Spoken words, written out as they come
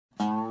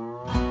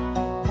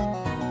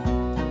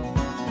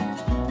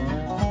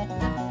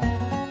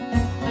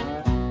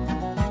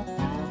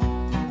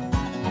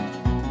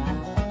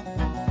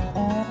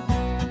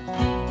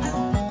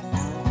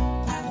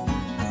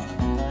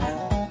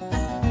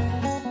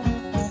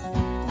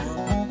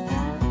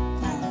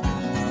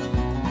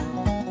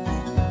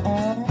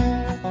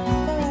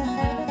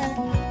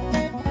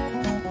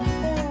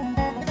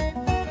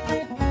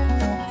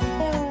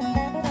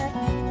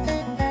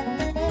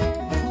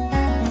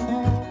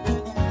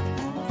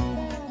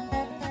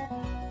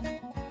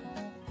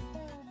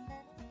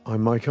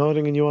I'm Mike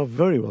Harding, and you are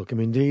very welcome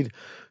indeed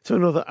to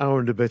another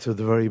hour and a bit of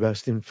the very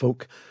best in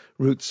folk,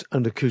 roots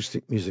and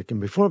acoustic music. And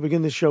before I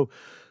begin this show,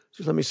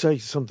 just let me say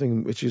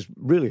something which is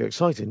really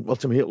exciting, well,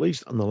 to me at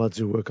least, and the lads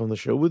who work on the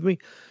show with me.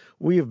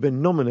 We have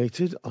been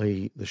nominated,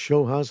 i.e. the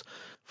show has,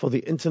 for the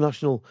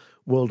International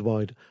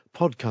Worldwide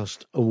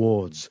Podcast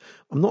Awards.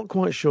 I'm not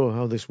quite sure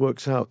how this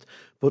works out,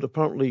 but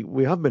apparently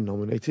we have been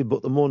nominated,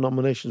 but the more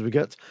nominations we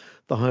get,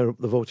 the higher up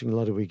the voting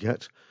ladder we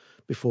get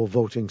before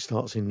voting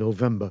starts in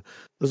November.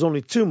 There's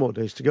only 2 more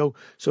days to go,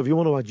 so if you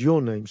want to add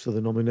your names to the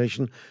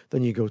nomination,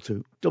 then you go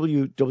to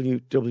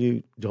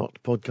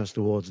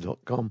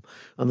www.podcastawards.com,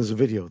 and there's a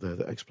video there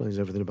that explains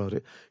everything about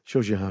it,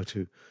 shows you how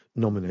to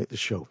nominate the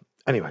show.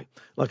 Anyway,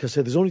 like I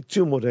said, there's only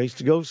 2 more days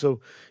to go, so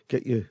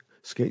get your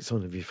skates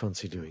on if you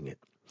fancy doing it.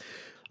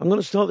 I'm going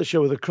to start the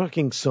show with a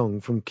cracking song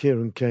from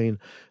Kieran Kane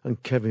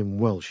and Kevin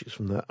Welsh. It's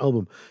from their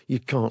album You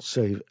Can't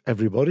Save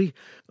Everybody,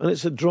 and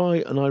it's a dry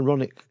and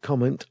ironic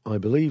comment, I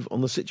believe, on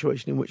the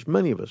situation in which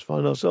many of us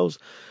find ourselves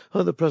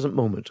at the present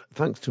moment,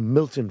 thanks to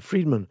Milton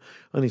Friedman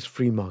and his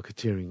free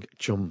marketeering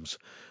chums.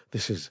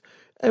 This is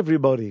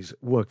Everybody's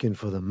Working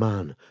for the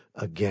Man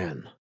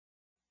Again.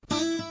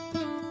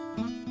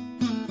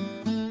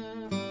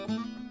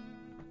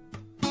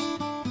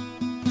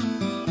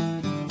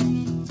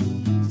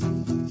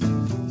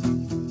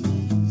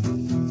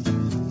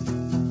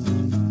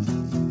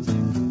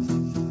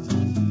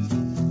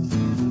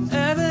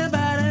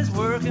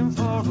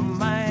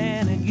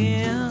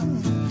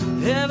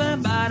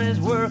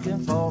 Working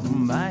for the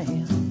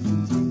man.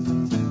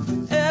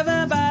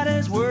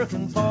 Everybody's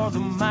working for the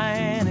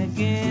man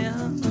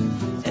again.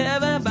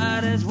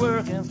 Everybody's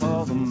working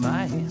for the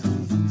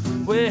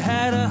man. We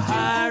had a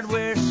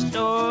hardware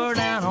store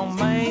down on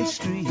Main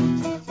Street.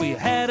 We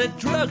had a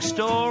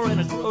drugstore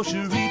and a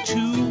grocery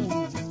too.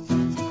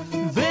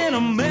 Then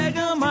a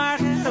mega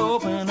market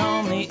opened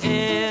on the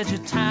edge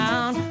of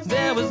town.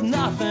 There was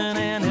nothing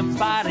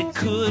anybody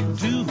could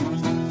do.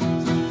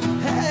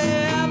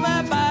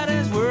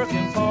 Everybody's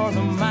working for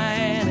the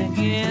man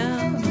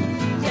again.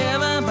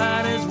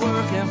 Everybody's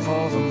working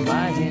for the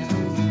man.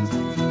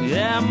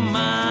 Yeah,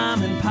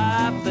 Mom and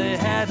Pop, they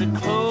had to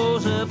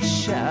close up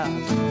shop.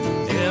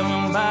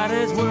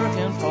 Everybody's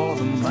working for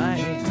the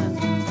man.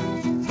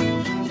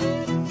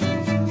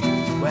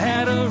 We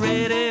had a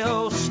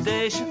radio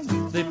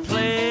station, they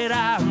played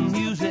our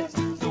music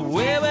the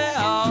way we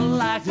all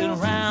liked it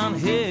around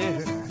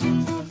here.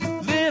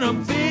 Then a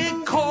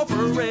big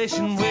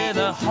corporation with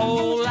a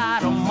whole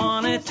lot of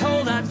money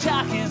told our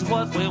jockeys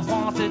what we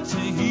wanted to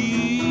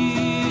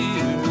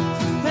hear.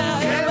 Now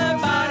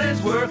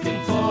everybody's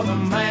working for the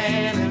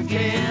man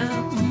again.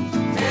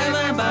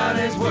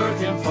 Everybody's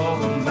working for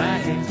the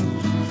man.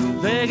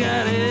 They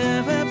got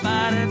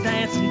everybody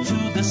dancing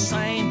to the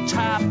same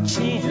top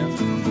chin.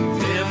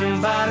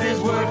 Everybody's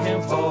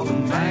working for the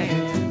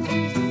man.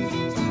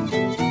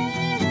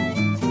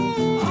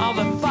 All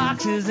the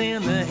foxes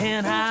in the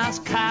hen house,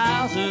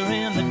 cows are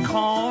in the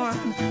corn,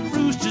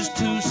 roosters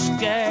too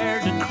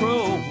scared to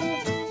crow.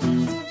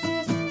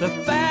 The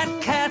fat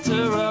cats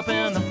are up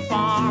in the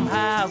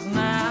farmhouse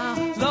now,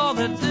 Lord,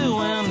 they're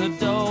doing the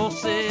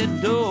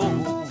do-si-do.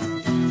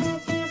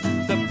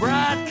 The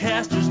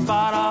broadcasters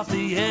bought off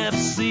the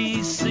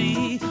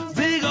FCC,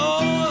 Big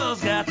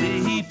Oil's got the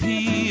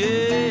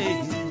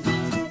EPA.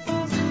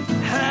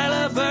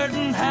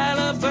 Halliburton,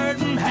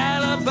 Halliburton,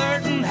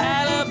 Halliburton,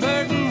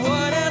 Halliburton,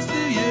 what else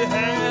do you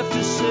have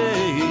to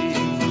say?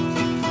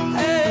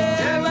 Hey,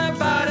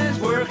 everybody's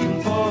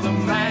working for the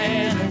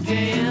man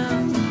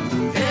again.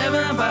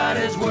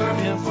 Everybody's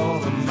working for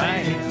the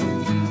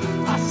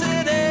man. I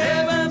said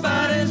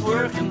everybody's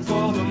working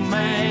for the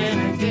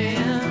man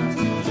again.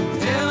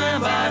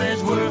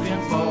 Everybody's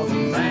working for the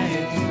man.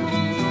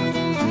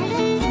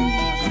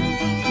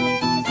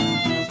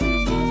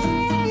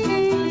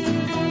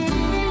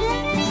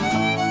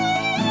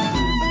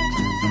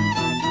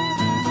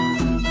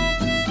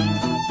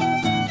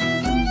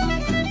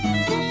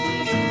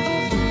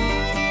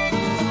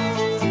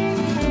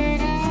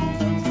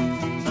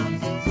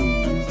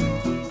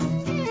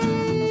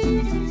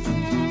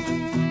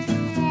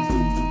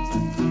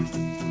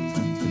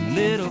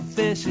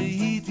 Fish are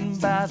eaten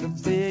by the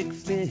big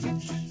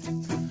fish,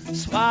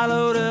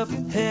 swallowed up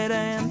head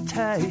and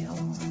tail.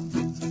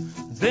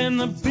 Then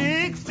the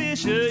big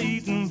fish are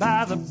eaten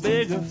by the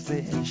bigger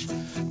fish,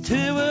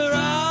 till we're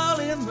all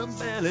in the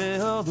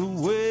belly of the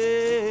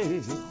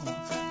whale.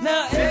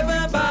 Now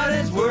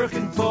everybody's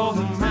working for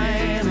the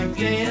man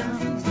again.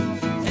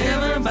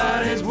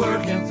 Everybody's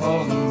working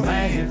for the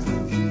man.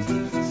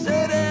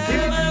 Said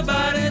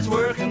everybody's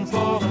working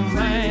for the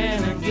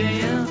man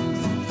again.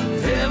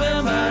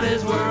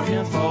 Everybody's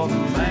working for the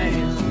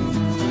man.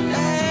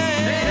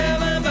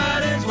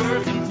 Everybody's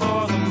working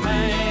for the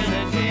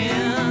man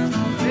again.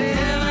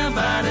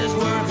 Everybody's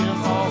working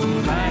for the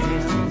man.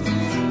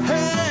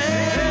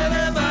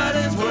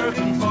 Everybody's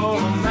working for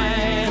the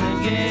man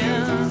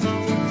again.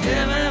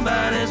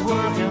 Everybody's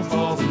working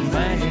for the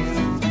man.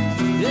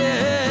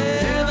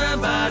 Yeah,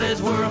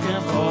 everybody's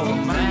working for the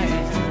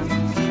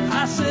man.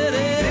 I said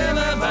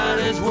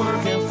everybody's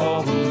working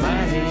for the man.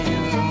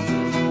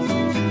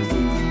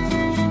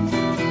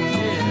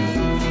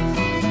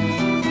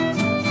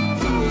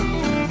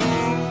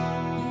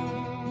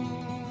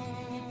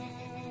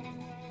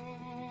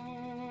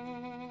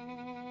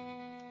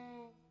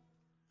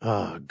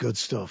 Ah, good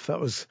stuff. That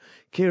was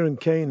Kieran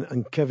Kane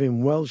and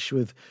Kevin Welsh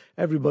with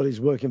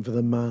Everybody's Working for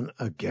the Man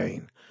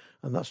Again.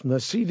 And that's from their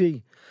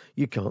CD,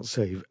 You Can't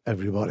Save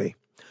Everybody.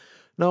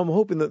 Now, I'm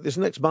hoping that this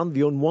next band,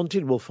 The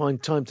Unwanted, will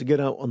find time to get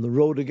out on the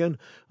road again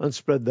and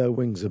spread their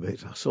wings a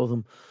bit. I saw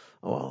them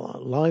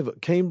live at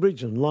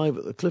Cambridge and live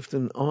at the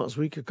Clifton Arts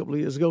Week a couple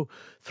of years ago.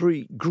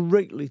 Three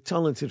greatly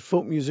talented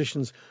folk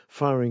musicians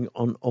firing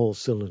on all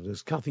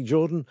cylinders. Kathy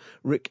Jordan,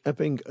 Rick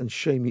Epping and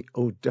Shamie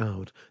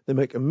O'Dowd. They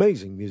make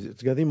amazing music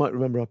together. You might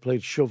remember I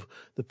played Shove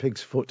the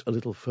Pig's Foot a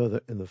little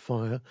further in the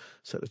fire.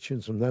 Set of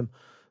tunes from them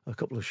a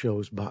couple of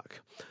shows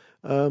back.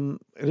 It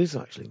is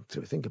actually,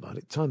 to think about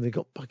it, time they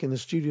got back in the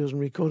studios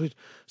and recorded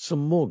some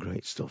more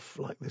great stuff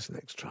like this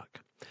next track.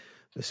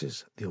 This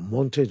is The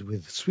Unwanted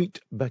with Sweet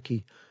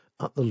Becky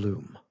at the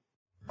Loom.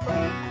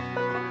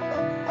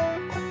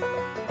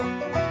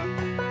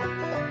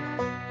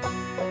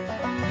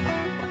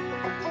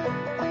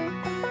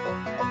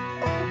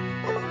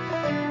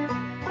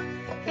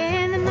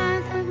 In the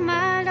month of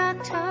mild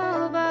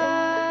October,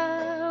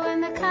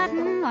 when the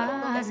cotton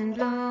was in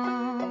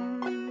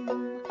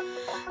bloom,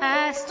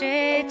 I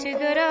strayed to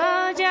good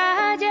old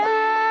Georgia,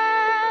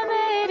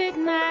 made it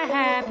my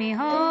happy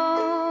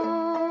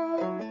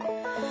home.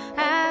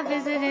 I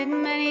visited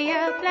many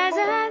a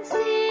pleasant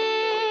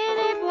scene,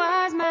 it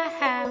was my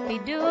happy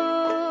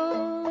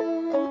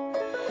doom.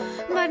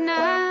 But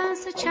none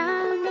so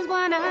charmed as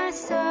one I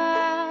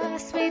saw,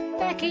 sweet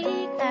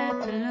Becky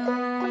at the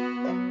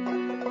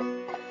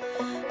loom.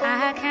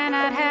 I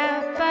cannot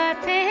help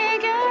but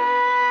think,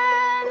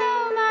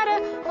 no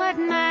matter what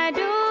my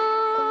doom,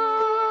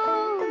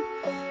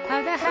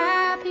 of the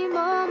happy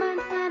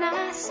moment when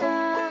I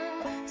saw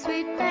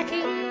sweet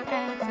Becky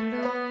at the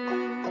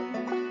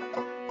loom.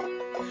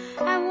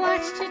 I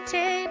watched her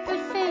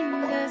tapered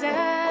fingers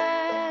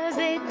as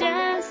they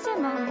danced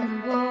among the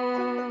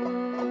bowl,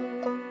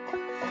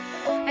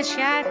 and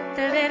shot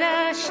the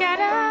little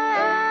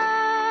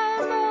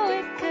shadows, though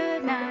it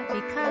could not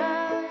be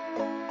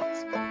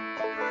caused.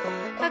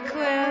 A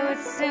quill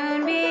would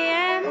soon be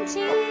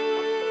empty,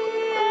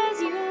 as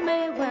you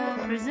may well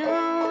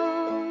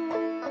presume.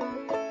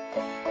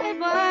 It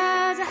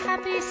was a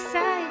happy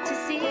sight to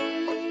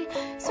see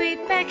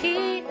sweet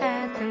Becky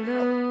at the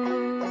loom.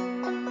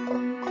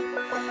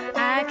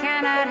 I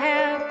cannot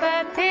help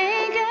but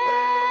think,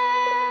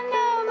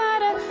 no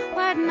matter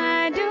what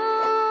my doom,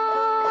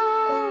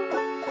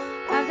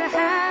 of the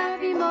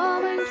happy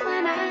moment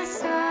when I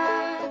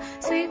saw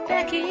sweet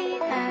Becky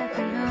at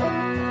the loom.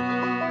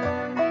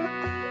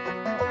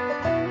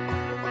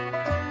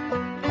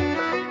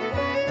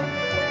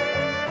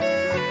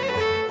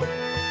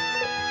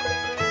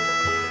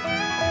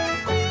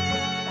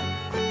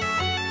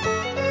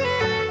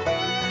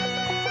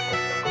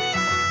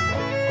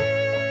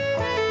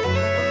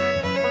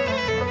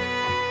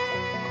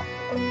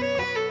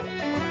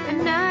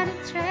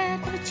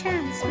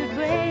 Chance would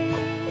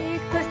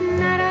break, but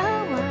not a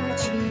word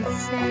she'd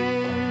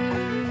say,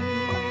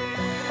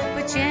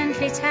 would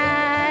gently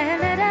tie a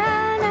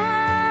little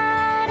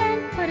knot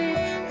and put it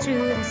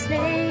through the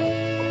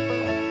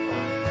sleigh.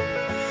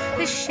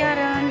 The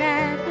shadow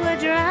that would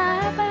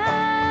drop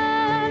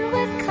on,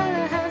 with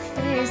color her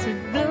face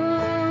would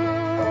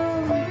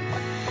bloom.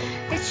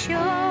 It sure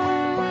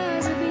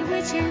was a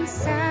bewitching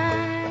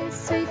sight,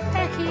 sweet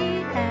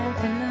Becky at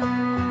the loom.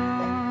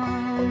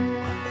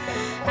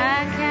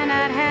 I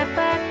cannot help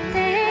but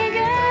think,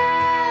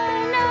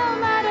 no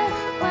matter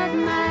what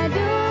my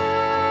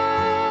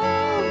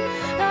doom,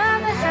 of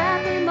the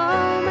happy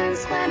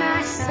moments when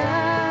I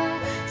saw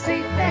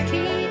sweet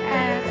Becky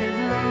at the loom.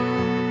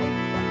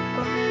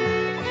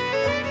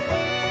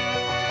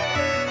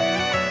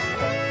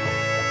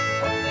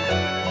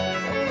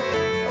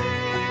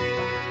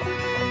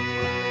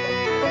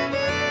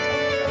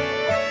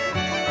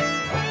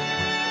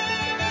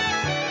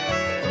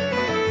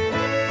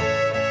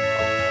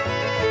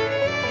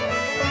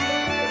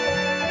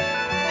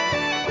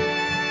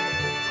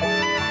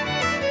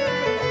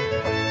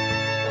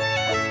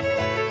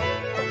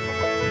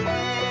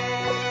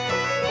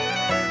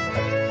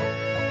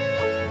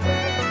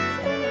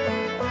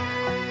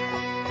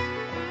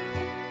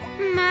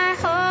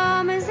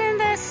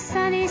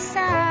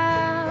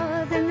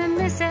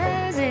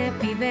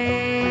 Mississippi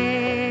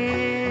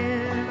Bay,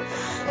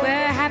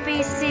 where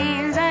happy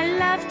scenes I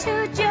love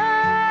to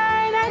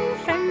join and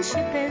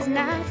friendship is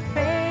not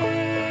frail.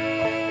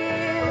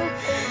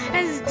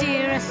 As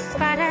dear a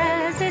spot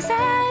as this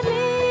I'd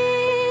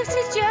leave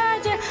to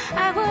Georgia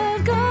I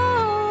would go,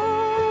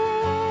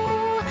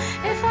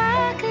 if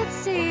I could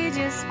see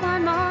just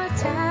one more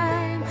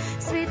time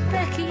sweet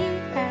Becky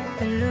at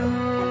the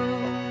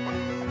loom.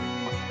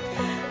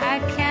 I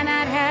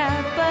cannot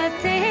help but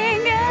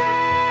think,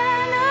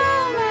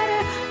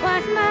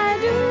 my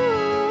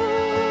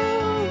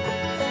doom,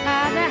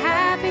 are the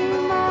happy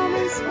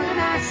moments when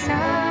I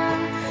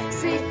saw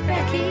sweet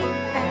Becky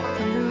at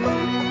the loom.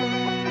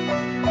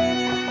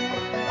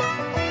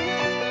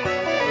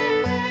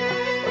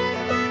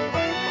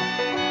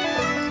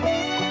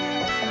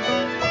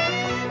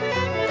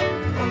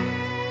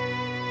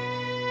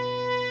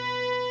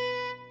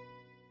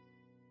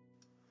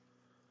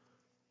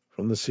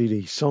 from the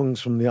CD Songs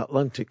from the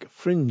Atlantic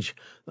Fringe.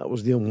 That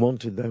was The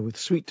Unwanted there with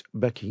Sweet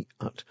Becky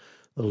at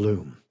the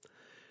Loom.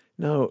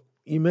 Now,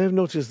 you may have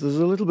noticed there's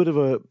a little bit of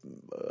a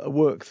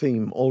work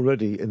theme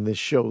already in this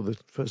show. The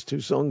first two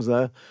songs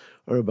there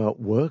are about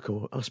work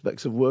or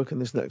aspects of work,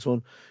 and this next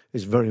one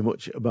is very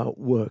much about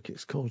work.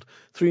 It's called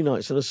 3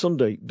 Nights and a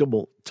Sunday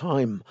Double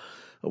Time.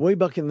 Way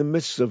back in the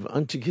midst of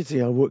antiquity,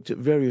 I worked at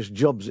various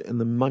jobs in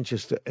the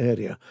Manchester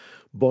area.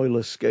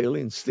 Boiler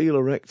scaling, steel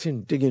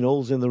erecting, digging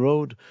holes in the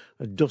road,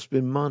 a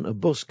dustbin man, a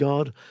bus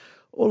guard.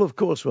 All, of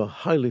course, were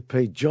highly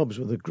paid jobs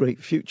with a great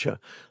future.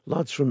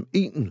 Lads from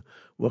Eton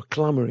were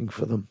clamouring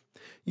for them.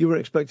 You were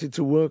expected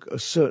to work a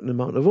certain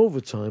amount of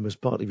overtime as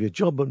part of your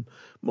job, and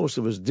most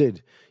of us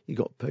did. You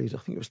got paid, I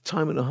think it was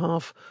time and a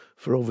half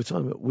for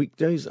overtime at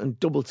weekdays and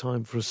double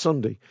time for a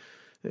Sunday.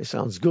 It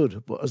sounds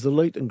good, but as the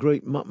late and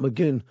great Matt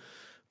McGinn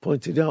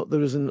pointed out,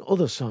 there is an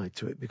other side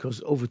to it,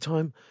 because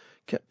overtime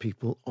kept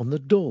people on the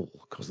dole,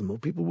 because the more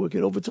people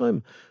working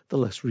overtime, the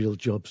less real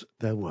jobs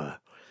there were.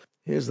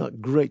 Here's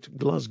that great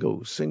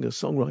Glasgow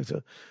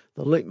singer-songwriter,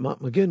 the late Matt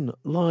McGinn,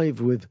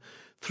 live with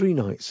 3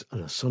 Nights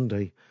and a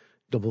Sunday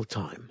Double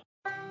Time.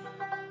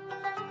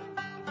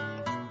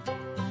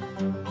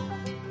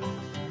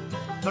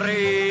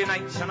 3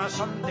 nights and a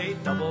Sunday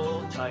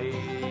double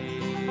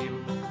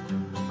time.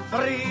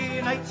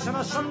 3 nights and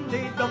a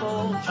Sunday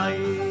double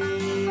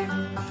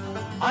time.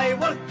 I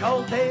work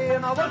all day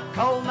and I work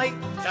all night.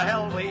 To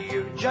hell with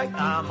you, Jack,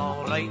 I'm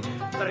alright.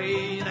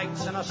 3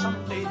 nights and a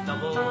Sunday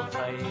double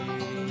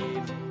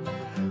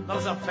time.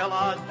 There's a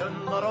fella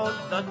down the road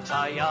that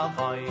I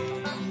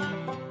avoid.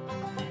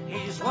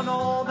 He's one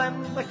of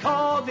them they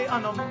call the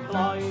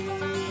unemployed.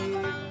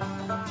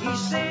 He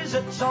says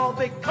it's all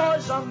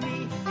because of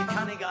me. You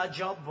can't get a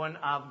job when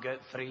I've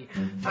got 3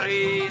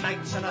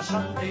 nights and a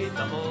Sunday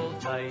double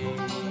time.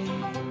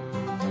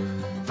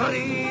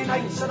 3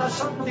 nights and a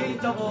Sunday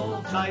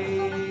double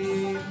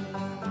time.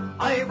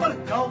 I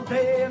work all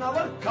day and I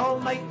work all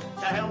night.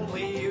 To hell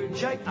with you,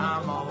 Jack,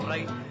 I'm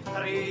alright.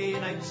 3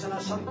 nights and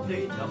a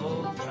Sunday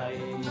double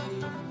time.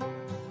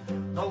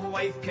 The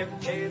wife came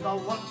to the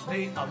work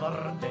the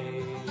other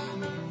day.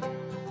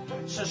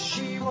 Says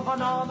she with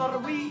another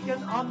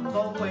weekend on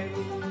the way.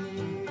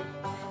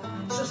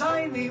 Says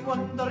I may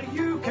wonder,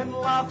 you can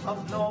laugh,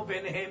 I've not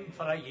been him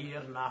for a year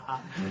and a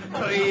half.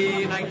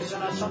 3 nights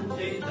and a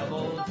Sunday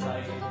double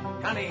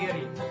time. Can I hear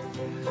you?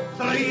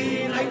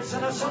 3 nights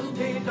and a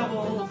Sunday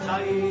double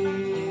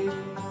time.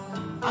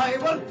 I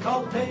work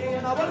all day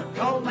and I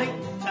work all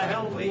night. To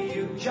hell with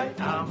you,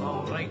 Jack, I'm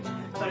alright.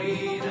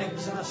 3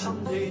 nights and a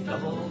Sunday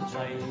double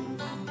time.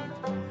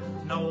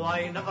 No,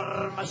 I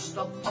never missed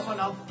the pub on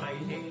a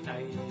Friday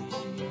night.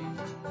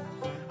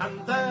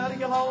 And there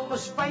you'll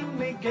always find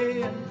me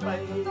gay and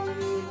bright.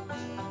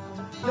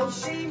 You'll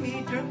see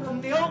me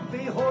doing the old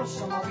bay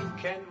horse on a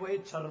weekend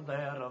waiter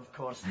there, of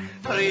course.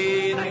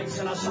 3 nights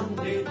and a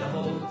Sunday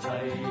double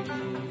time.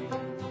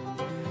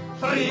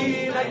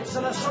 3 nights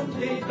and a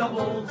Sunday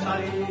double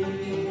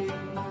time.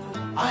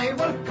 I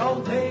work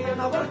all day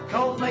and I work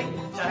all night.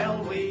 To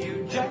hell with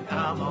you, Jack,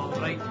 I'm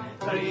alright.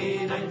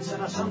 3 nights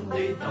and a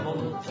Sunday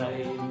double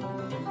time.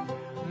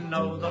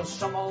 Now there's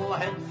some all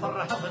head for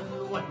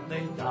heaven when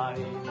they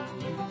die,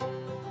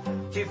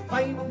 to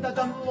find a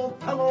Dunlop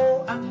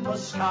pillow in the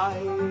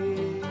sky.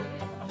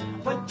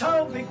 But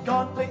I'll be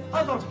gone the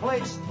other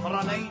place, for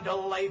an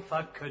idle life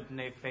I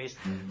couldn't face.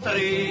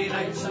 3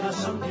 nights and a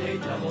Sunday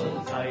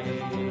double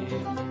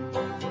time.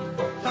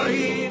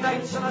 3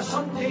 nights and a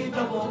Sunday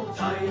double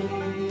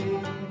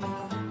time.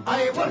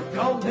 I work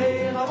all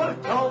day and I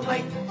work all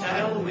night. To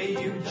hell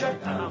with you, Jack,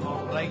 and I'm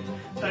alright.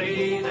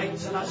 3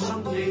 nights and a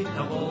Sunday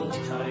double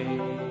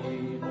time.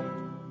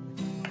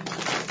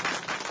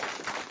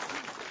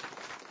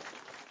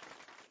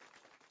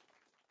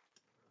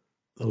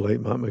 The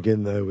late Matt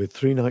McGinn there with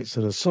 3 Nights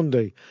and a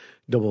Sunday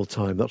Double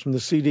Time. That's from the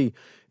CD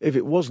If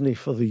It Wasn't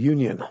for the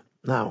Union.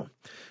 Now,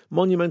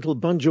 monumental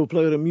banjo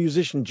player and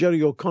musician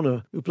Jerry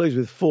O'Connor, who plays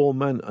with 4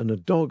 Men and a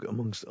Dog,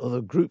 amongst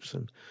other groups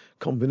and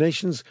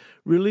combinations,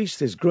 released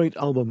his great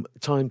album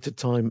Time to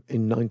Time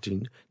in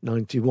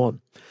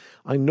 1991.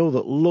 I know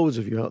that loads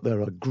of you out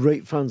there are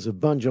great fans of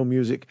banjo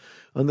music,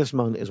 and this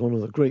man is one of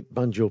the great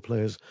banjo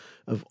players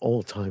of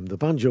all time. The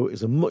banjo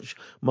is a much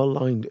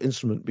maligned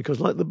instrument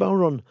because, like the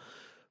bodhrán,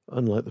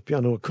 unlike the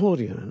piano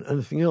accordion and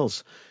anything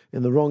else,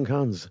 in the wrong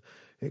hands,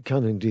 it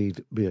can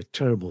indeed be a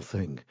terrible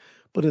thing.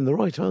 But in the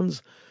right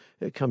hands,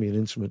 it can be an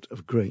instrument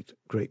of great,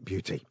 great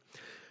beauty.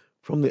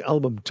 From the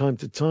album Time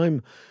to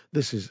Time,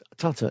 this is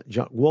Tata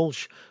Jack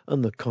Walsh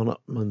and the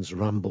Connachtman's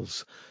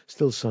Rambles,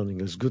 still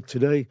sounding as good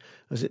today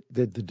as it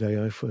did the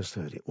day I first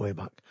heard it, way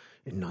back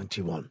in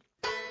 91.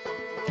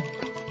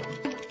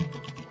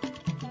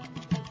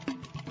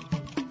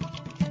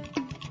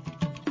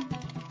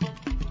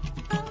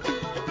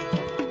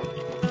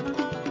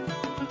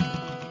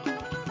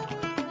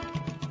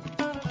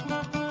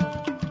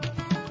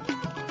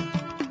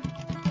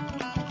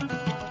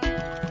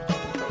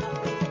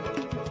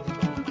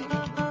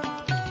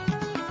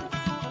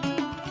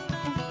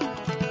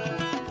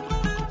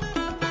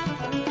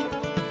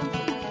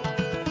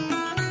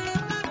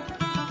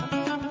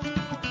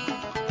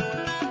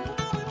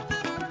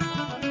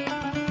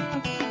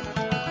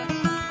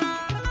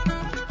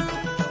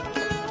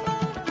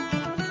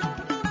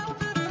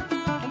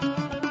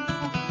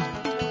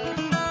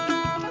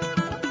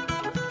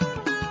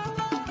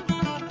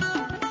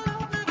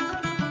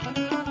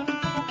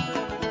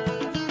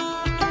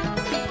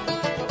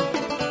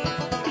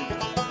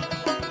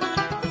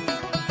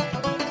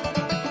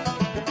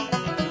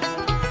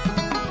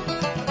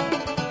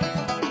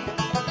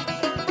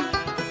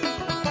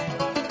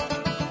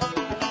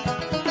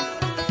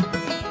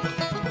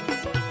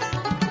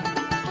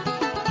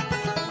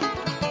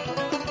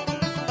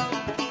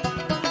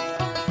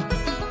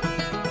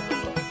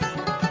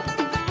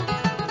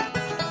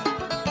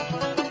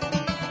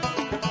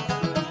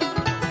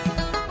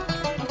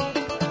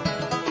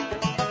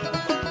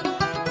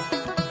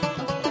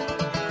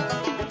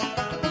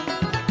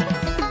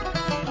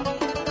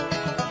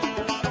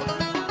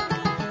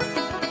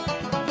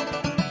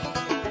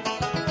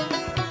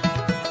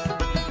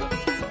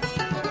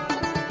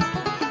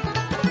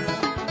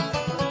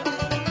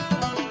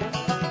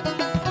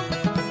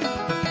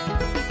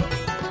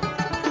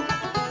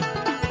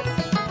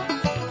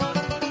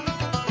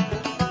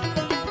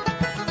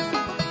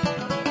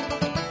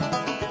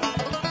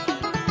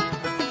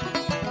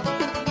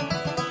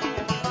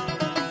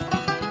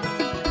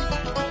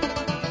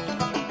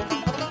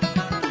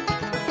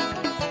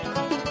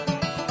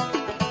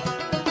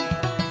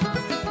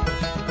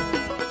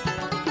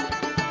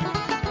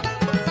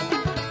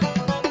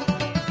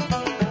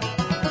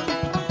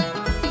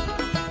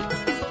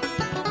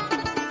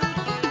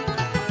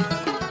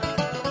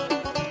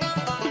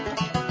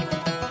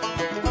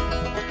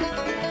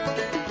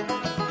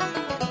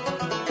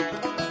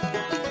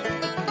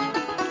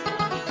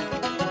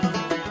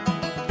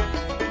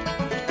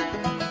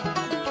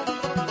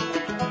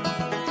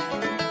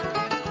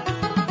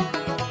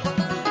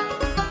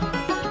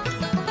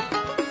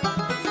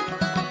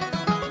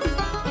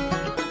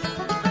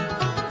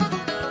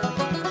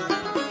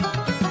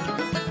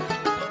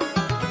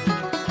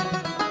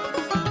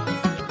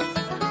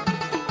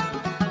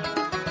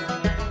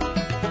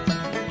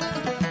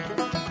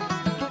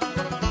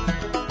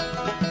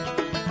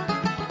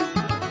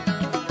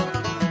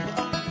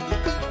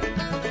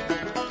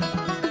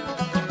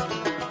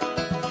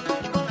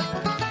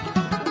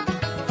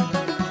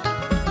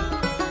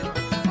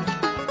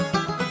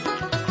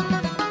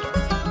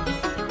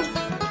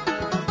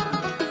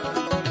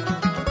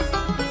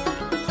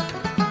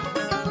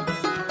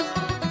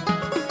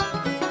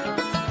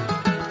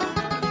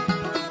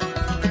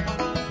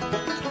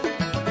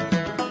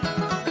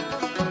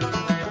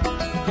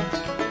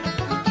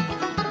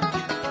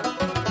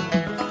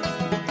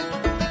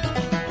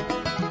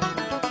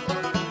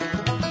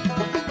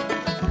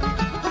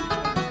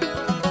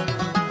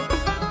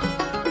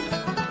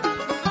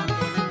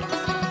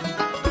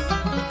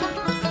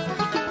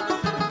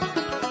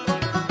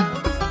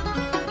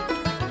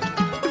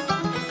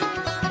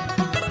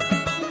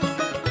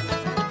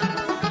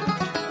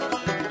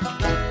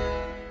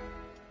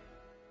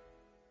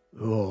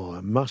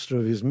 master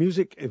of his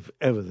music, if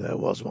ever there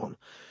was one.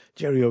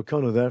 Jerry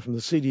O'Connor there from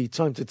the CD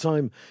Time to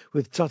Time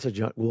with Tata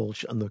Jack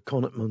Walsh and the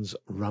Connachtman's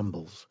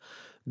Rambles.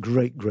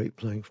 Great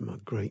playing from a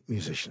great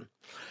musician.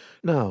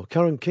 Now,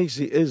 Karen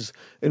Casey is,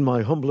 in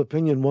my humble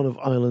opinion, one of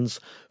Ireland's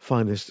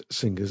finest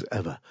singers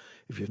ever.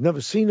 If you've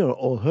never seen her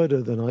or heard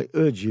her, then I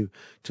urge you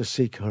to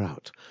seek her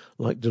out.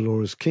 Like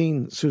Dolores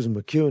Keane, Susan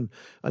McEwen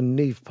and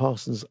Niamh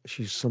Parsons,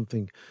 she's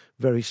something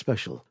very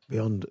special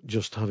beyond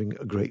just having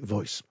a great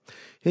voice.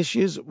 Here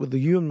she is with the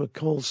Ewan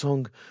MacColl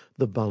song,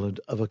 The Ballad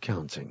of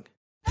Accounting.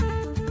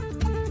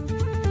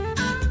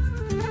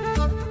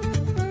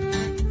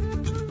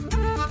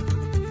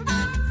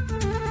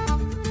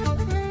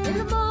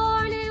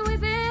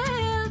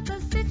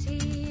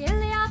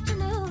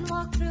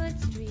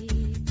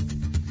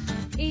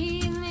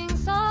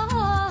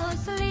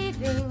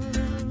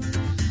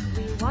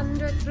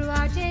 Through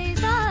our days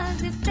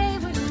as if they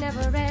would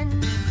never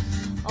end.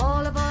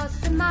 All of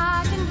us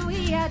imagined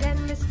we had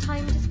endless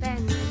time to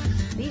spend.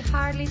 We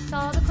hardly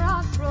saw the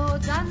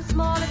crossroads and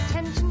small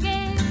attention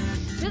gave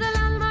to the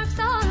landmarks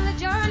on the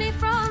journey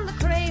from the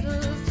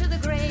cradle to the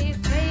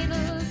grave,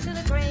 cradle to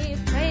the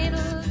grave,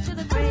 cradle to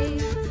the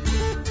grave.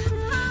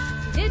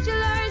 Did you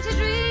learn to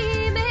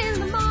dream in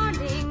the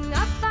morning?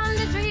 I found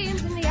the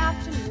dreams in the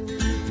afternoon.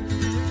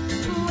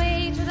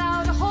 Wait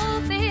without a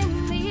hope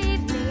in the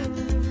evening.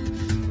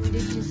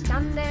 Did you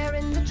stand there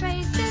in the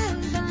tray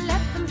stills and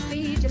let them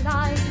feed your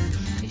lies?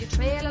 Did you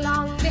trail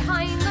along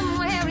behind them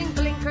wearing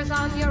blinkers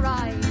on your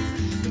eyes?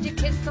 Did you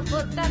kiss the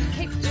foot that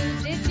kicked you?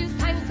 Did you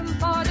thank them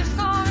for their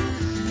scorn?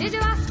 Did you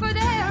ask for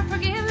their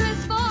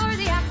forgiveness for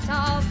the act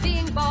of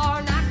being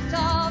born, act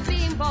of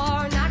being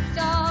born, act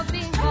of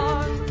being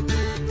born?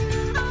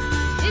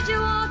 Did you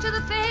alter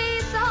the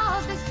face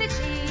of the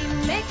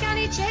city, make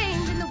any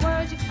change in the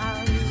words you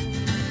found?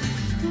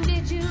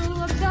 Did you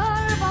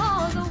observe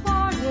all the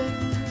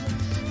warnings?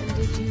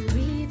 Did you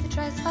read the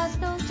trespass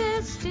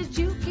notice? Did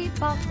you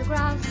keep off the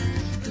grass?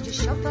 Did you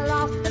shuffle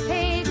off the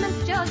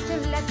pavement just to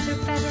let your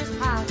feathers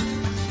pass?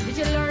 Did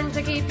you learn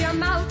to keep your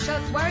mouth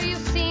shut? Were you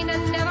seen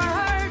and never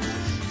heard?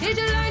 Did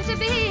you learn to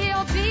be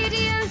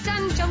obedient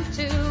and jump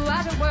to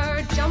at a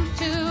word, jump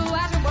to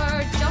at a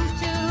word, jump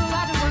to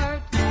at a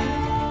word?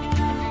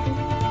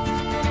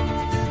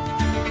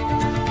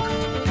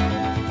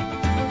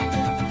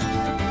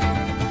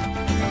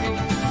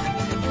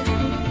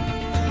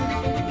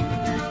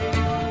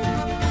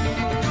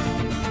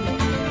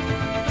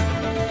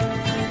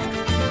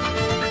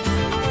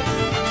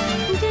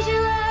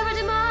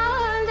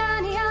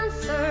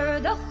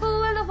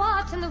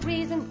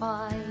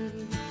 Why?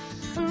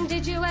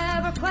 Did you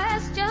ever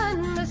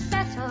question the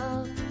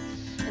setup?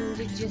 And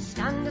did you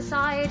stand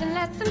aside and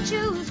let them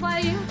choose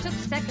while you took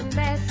second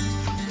best?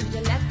 Did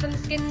you let them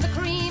skin the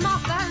cream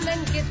off and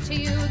then give to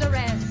you the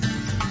rest?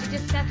 Did you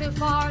settle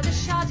for the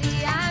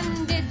shoddy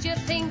and did you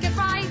think it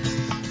right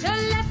to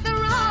let them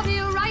rob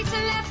you right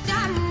and left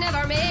and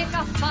never make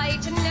a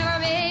fight, and never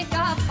make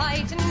a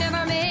fight, and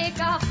never make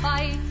a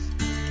fight?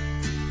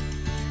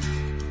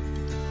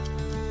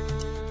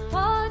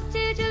 What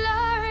did you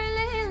learn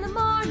in the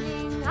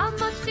morning? How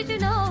much did you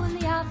know in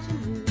the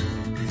afternoon?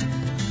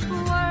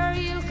 Were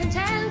you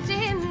content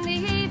in the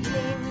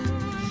evening?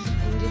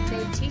 And did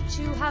they teach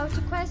you how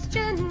to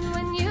question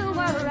when you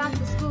were at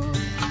the school?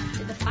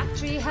 Did the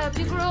factory help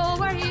you grow?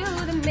 Were you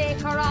the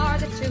maker or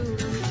the tool?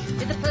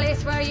 Did the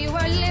place where you were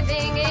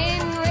living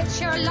enrich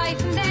your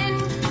life? And then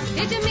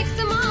did you mix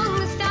among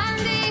the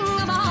standing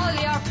of all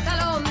your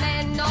fellow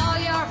men, all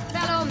your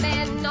fellow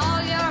men,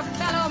 all your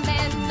fellow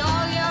men,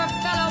 all your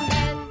fellow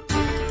men?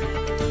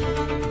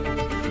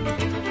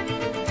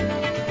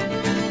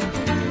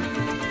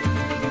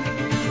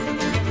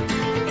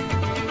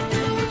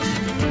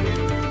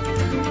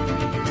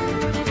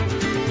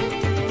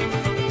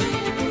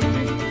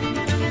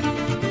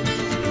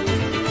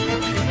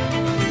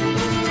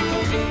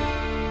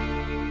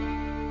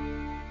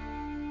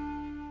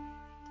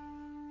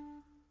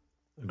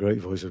 Great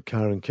voice of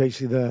Karen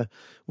Casey there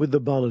with the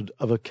Ballad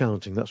of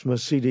Accounting. That's from her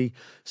CD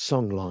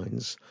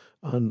Songlines.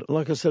 And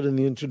like I said in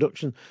the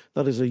introduction,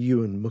 that is a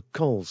Ewan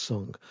MacColl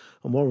song.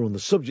 And while we're on the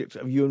subject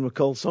of Ewan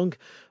MacColl song,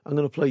 I'm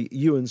going to play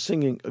Ewan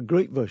singing a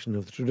great version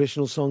of the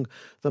traditional song,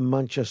 The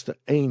Manchester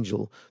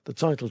Angel, the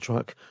title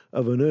track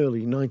of an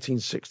early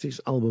 1960s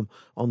album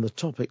on the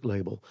Topic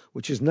label,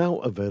 which is now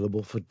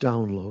available for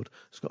download.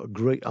 It's got a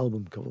great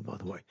album cover, by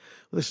the way.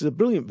 Well, this is a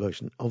brilliant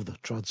version of the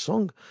trad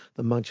song,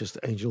 The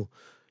Manchester Angel,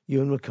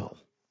 Ewan MacColl.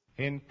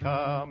 In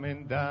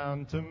coming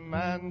down to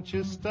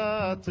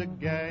Manchester to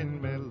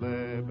gain me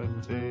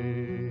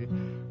liberty,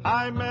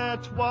 I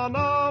met one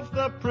of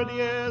the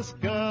prettiest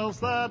girls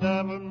that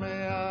ever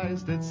my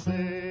eyes did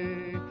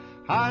see.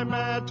 I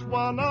met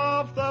one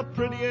of the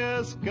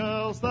prettiest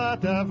girls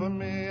that ever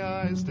my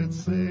eyes did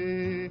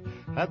see.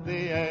 At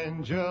the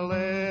Angel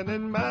Inn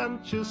in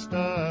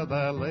Manchester,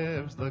 there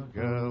lives the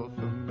girl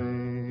for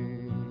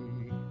me.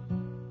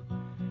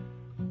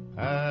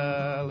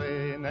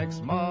 Early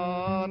next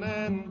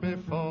morning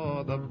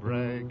before the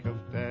break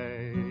of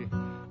day,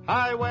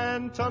 I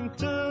went went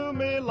unto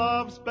me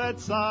love's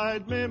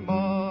bedside, me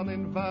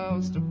morning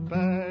vows to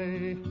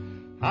pay.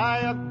 I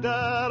hugged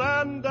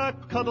her and I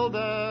cuddled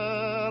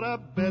her, a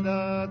bit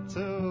her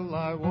till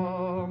I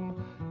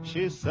warm.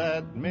 She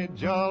said, me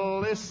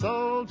jolly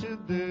soldier,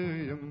 do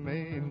you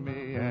mean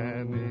me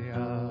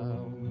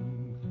anyhow?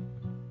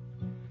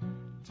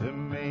 To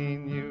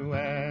mean you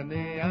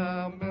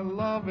anyhow, me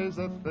love, is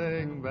a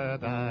thing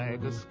that I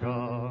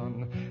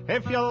scorn.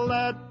 If you'll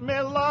let me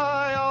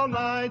lie all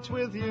night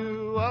with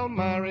you, I'll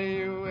marry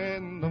you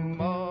in the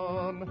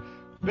morn.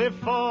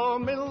 Before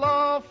me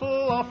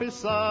lawful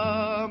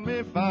officer,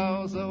 me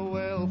vows I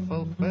will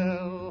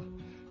fulfill.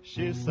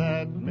 She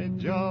said, me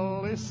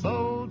jolly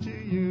soldier,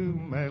 you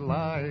may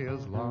lie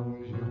as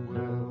long as you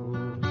will.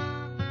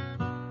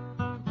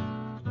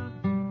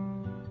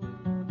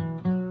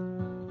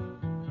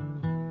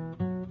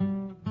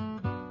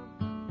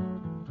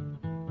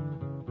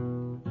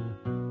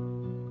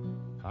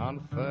 On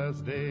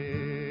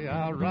Thursday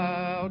our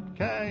rout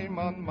came,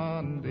 on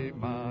Monday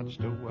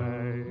marched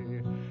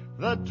away.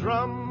 The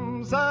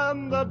drums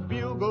and the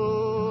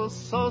bugles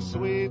so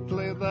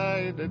sweetly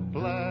they did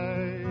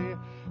play.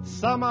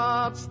 Some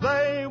hearts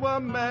they were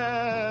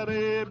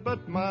merry,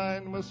 but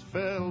mine was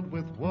filled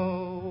with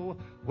woe.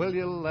 Will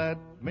you let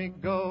me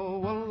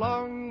go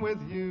along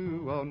with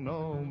you? Oh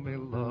no, me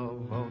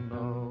love, oh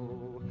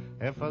no.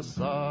 If I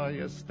saw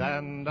you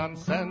stand on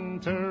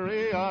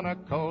Century on a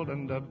cold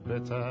and a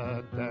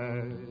bitter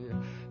day,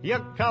 your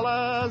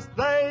colours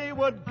they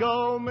would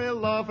go, me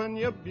love, and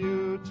your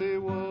beauty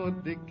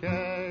would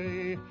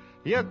decay.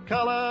 Your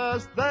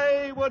colours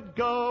they would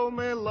go,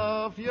 me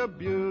love, your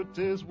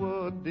beauties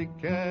would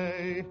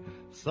decay.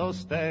 So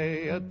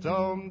stay at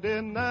home,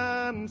 dear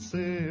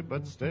Nancy,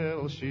 but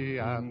still she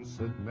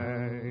answered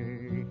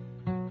nay.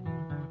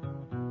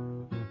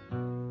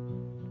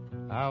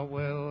 I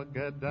will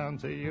get down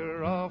to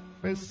your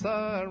office,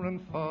 sir, and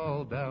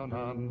fall down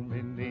on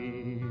me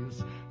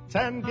knees.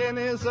 10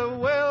 guineas I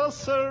will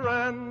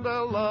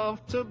surrender,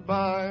 love, to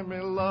buy me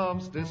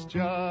love's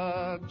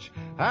discharge.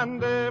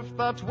 And if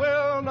that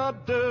will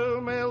not do,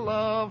 me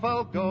love,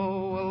 I'll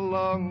go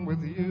along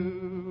with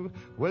you.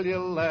 Will you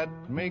let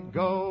me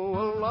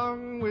go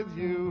along with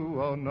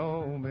you? Oh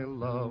no, me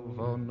love,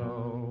 oh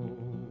no.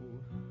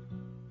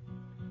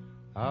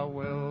 I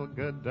will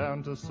get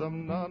down to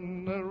some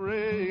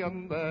nunnery,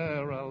 and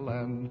there I'll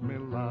end me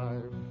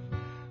life.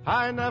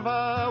 I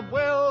never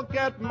will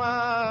get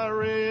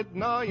married,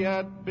 nor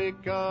yet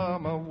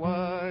become a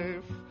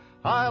wife.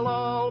 I'll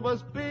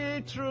always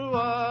be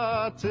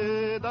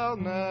true-hearted, I'll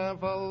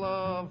never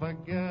love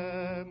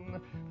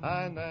again.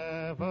 I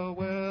never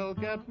will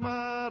get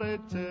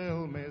married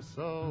till me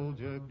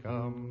soldier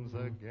comes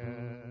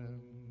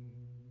again.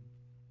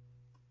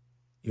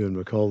 Ewan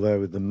MacColl there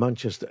with the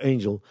Manchester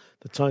Angel,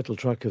 the title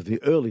track of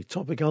the early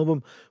Topic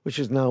album, which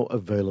is now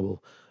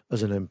available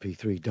as an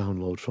MP3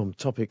 download from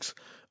Topic's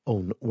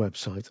own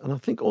website. And I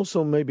think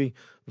also maybe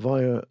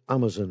via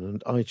Amazon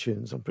and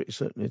iTunes. I'm pretty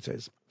certain it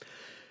is.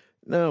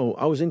 Now,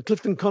 I was in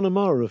Clifton,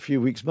 Connemara a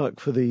few weeks back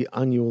for the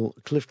annual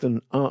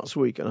Clifton Arts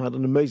Week, and I had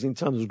an amazing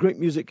time. There was great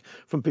music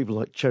from people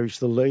like Cherish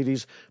the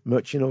Ladies,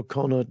 Murchie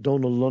O'Connor,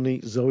 Donna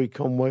Lunny, Zoe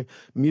Conway,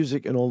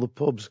 music in all the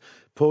pubs,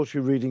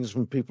 poetry readings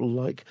from people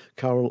like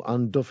Carol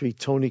Ann Duffy,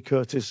 Tony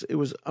Curtis. It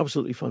was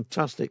absolutely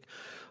fantastic.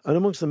 And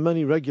amongst the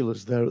many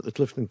regulars there at the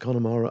Clifton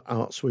Connemara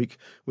Arts Week,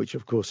 which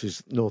of course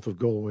is north of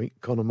Galway,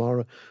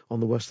 Connemara, on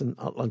the western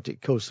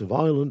Atlantic coast of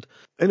Ireland,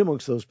 in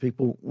amongst those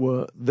people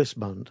were this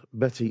band,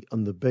 Betty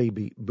and the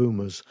Baby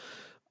Boomers.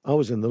 I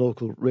was in the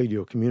local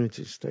radio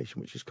community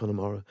station, which is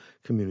Connemara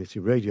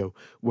Community Radio,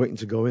 waiting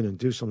to go in and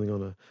do something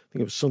on I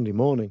think it was Sunday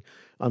morning,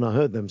 and I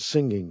heard them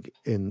singing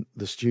in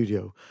the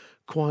studio.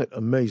 Quite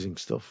amazing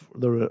stuff.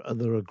 They're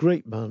a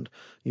great band.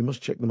 You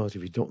must check them out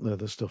if you don't know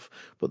their stuff.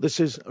 But this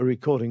is a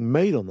recording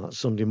made on that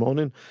Sunday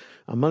morning.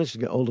 I managed to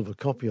get hold of a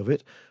copy of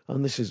it,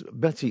 and this is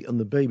Betty and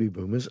the Baby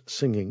Boomers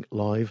singing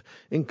live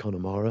in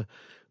Connemara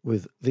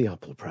with the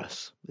Apple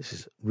Press. This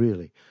is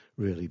really,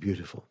 really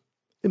beautiful,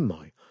 in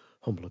my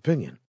humble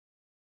opinion.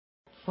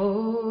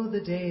 Oh,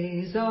 the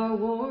days are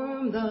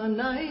warm, the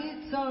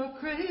nights are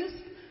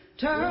crisp.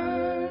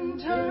 Turn,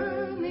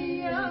 turn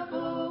the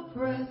apple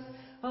press.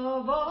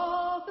 Of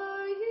all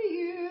the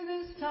year,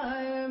 this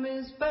time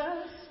is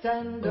best.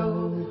 And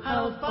oh,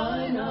 how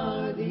fine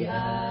are the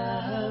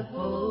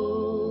apples.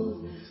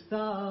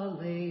 The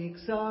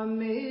lakes are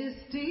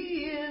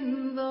misty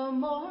in the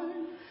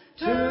morn.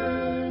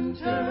 Turn,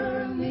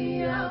 turn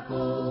the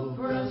apple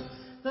press.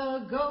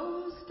 The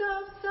ghost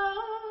of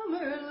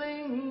summer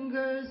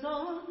lingers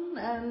on.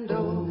 And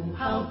oh,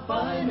 how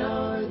fine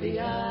are the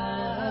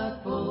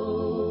apples.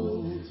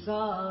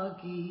 The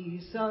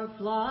geese are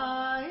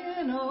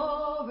flying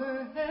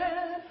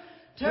overhead.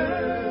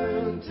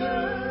 Turn,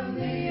 turn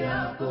the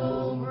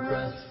apple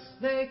press.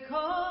 They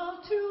call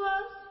to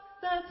us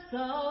that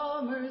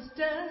summer's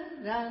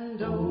dead.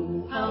 And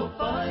oh, how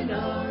fine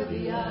are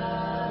the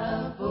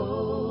apples.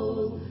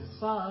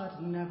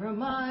 But never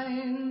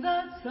mind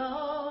that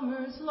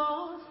summer's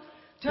lost.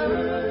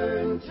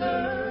 Turn,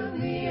 turn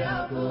the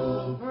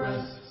apple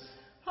press.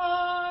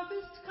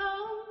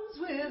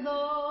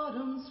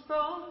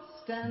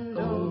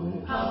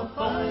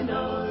 fine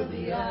are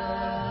the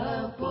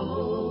apples.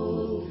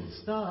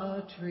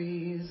 The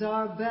trees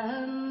are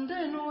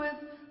bending with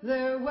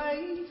their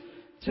weight.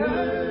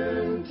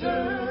 Turn,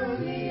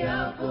 turn the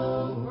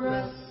apple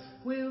press.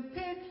 We'll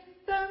pick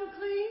them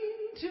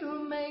clean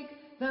to make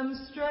them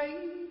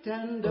straight.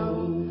 And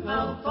oh,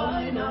 how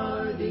fine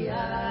are the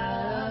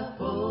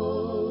apples.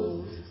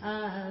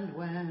 And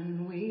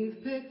when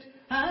we've picked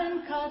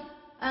and cut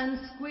and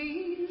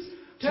squeezed,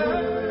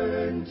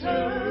 turn,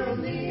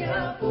 turn the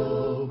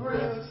apple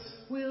press.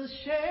 We'll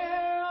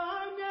share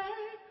our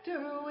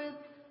nectar with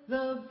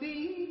the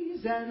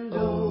bees, and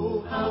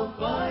oh, how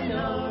fine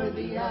are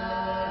the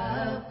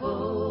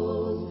apples.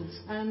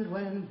 And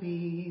when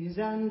bees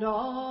and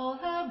all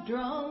have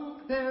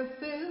drunk their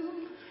fill,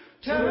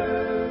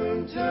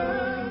 turn,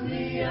 turn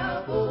the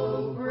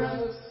apple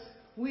press.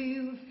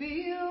 We'll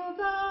feel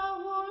the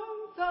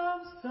warmth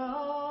of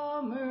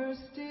summer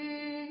still.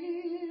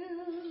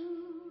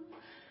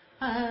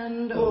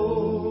 And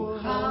oh,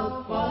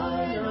 how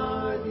fine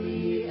are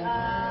the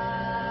apples.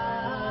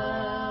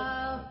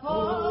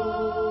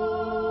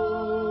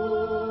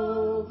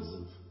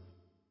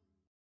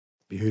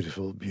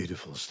 Beautiful,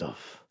 beautiful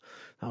stuff.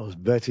 That was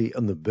Betty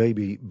and the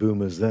Baby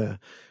Boomers there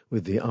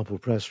with the Apple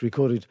Press,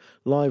 recorded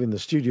live in the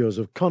studios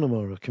of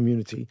Connemara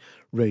Community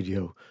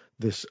Radio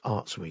this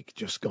Arts Week,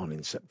 just gone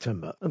in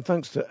September. And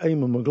thanks to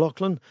Eamon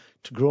McLaughlin,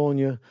 to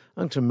Grania,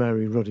 and to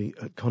Mary Ruddy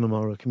at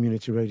Connemara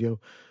Community Radio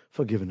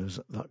for giving us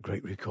that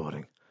great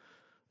recording. It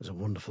was a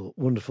wonderful,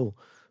 wonderful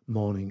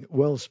morning,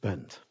 well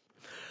spent.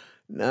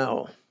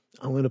 Now,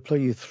 I'm going to play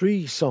you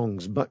 3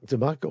 songs back to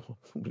back, or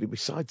will it be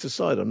side to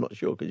side? I'm not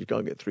sure, because you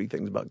can't get 3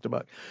 things back to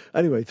back.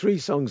 Anyway, 3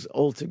 songs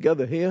all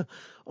together here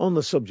on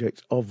the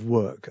subject of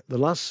work. The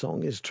last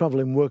song is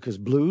Travelling Workers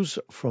Blues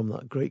from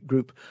that great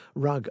group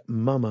Rag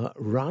Mama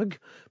Rag.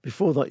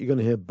 Before that, you're going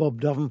to hear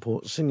Bob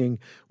Davenport singing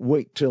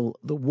Wait Till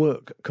the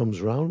Work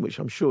Comes Round, which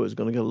I'm sure is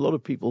going to get a lot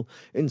of people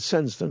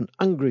incensed and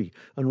angry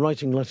and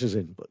writing letters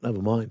in, but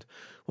never mind.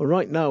 Well,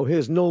 right now,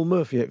 here's Noel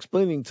Murphy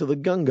explaining to the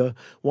Ganga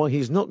why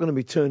he's not going to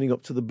be turning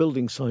up to the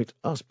building site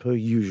as per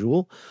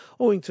usual,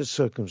 owing to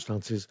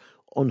circumstances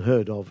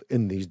unheard of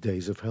in these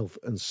days of health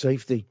and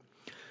safety.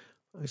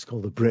 It's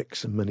called The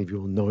Bricks, and many of you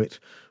will know it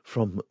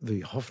from the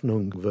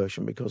Hoffnung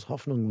version, because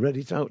Hoffnung read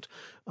it out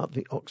at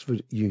the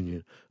Oxford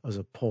Union as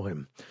a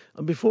poem.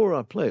 And before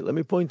I play it, let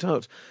me point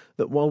out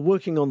that while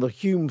working on the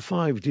Hume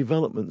 5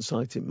 development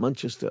site in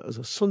Manchester as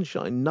a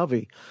sunshine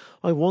navvy,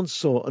 I once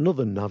saw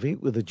another navvy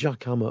with a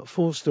jackhammer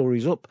 4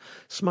 stories up,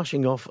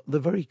 smashing off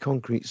the very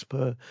concrete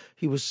spur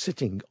he was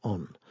sitting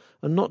on,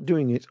 and not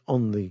doing it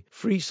on the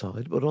free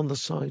side, but on the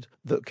side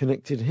that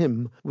connected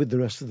him with the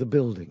rest of the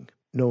building.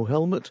 No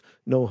helmet,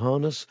 no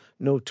harness,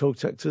 no toe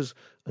detectors,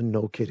 and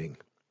no kidding.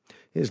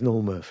 Here's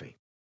Noel Murphy.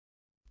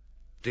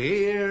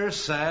 Dear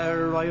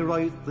sir, I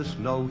write this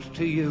note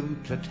to you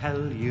to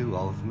tell you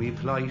of me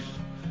plight.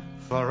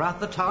 For at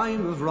the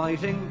time of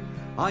writing,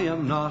 I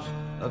am not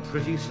a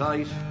pretty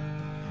sight.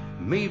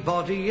 Me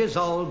body is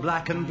all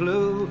black and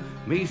blue,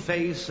 me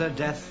face a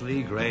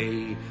deathly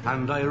grey,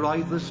 and I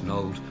write this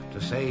note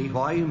to say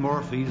why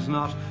Murphy's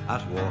not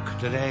at work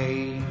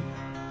today.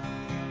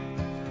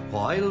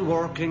 While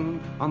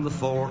working on the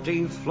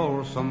 14th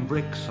floor, some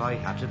bricks I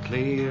had to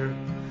clear,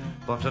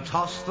 but to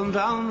toss them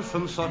down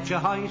from such a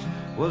height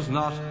was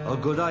not a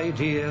good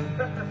idea.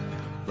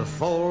 The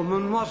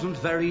foreman wasn't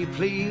very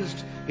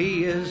pleased,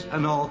 he is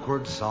an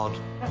awkward sod.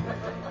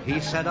 He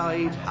said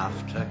I'd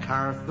have to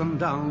cart them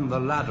down the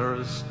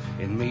ladders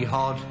in me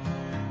hod.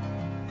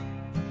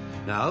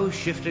 Now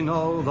shifting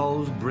all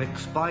those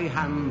bricks by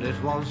hand, it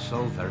was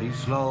so very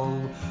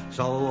slow,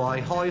 so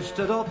I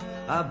hoisted up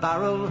a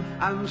barrel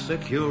and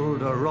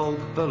secured a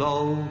rope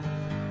below.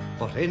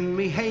 But in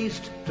me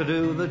haste to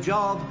do the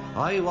job,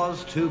 I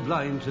was too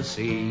blind to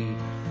see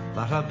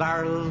that a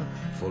barrel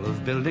full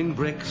of building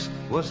bricks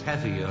was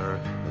heavier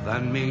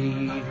than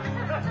me.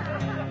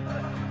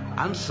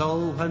 And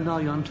so when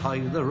I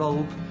untied the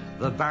rope,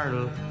 the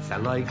barrel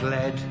fell like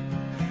lead,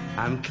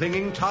 and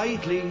clinging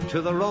tightly to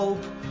the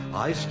rope,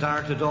 I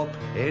started up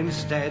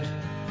instead.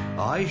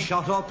 I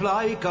shot up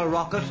like a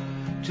rocket,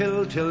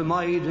 till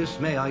my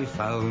dismay I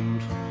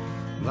found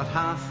that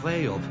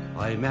halfway up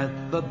I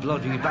met the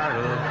bloody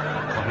barrel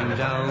coming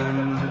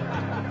down.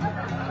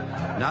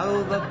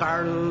 Now the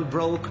barrel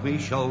broke me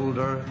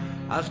shoulder,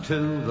 as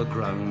to the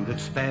ground it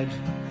sped,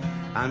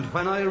 and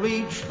when I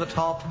reached the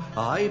top,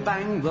 I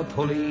banged the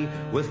pulley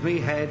with me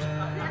head.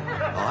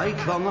 I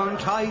clung on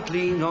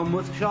tightly, numb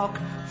with shock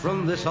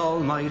from this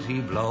almighty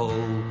blow,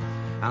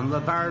 and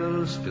the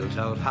barrel spilt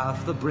out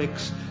half the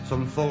bricks,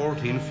 some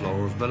 14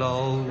 floors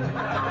below.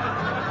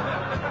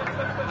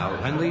 Now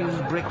when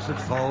these bricks had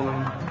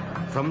fallen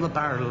from the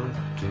barrel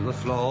to the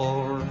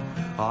floor,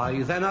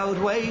 I then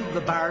outweighed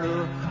the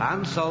barrel,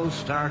 and so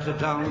started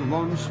down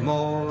once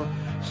more,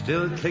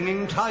 still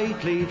clinging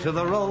tightly to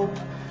the rope,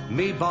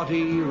 me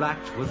body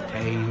racked with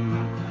pain,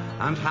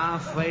 and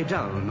halfway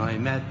down I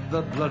met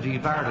the bloody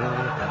barrel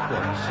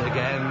once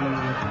again.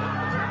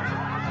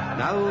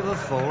 Now the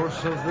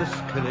force of this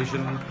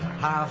collision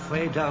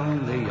halfway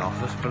down the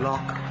office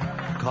block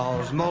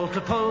caused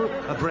multiple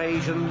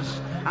abrasions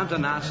and a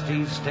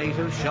nasty state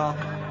of shock.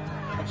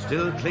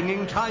 Still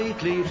clinging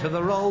tightly to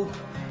the rope,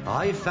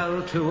 I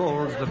fell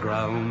towards the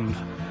ground,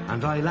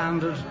 and I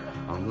landed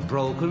on the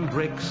broken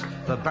bricks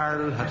the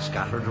barrel had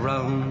scattered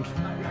round.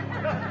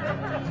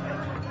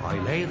 I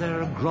lay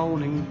there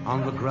groaning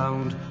on the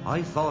ground,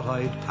 I thought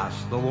I'd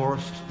passed the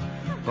worst,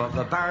 but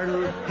the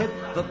barrel hit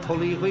the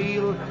pulley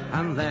wheel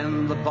and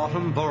then the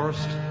bottom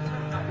burst.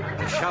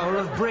 A shower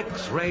of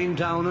bricks rained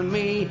down on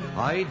me,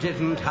 I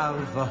didn't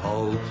have the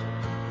hope.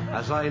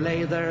 As I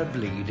lay there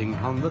bleeding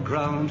on the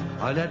ground,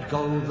 I let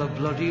go the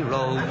bloody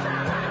rope.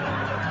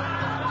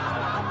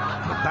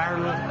 The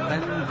barrel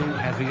then grew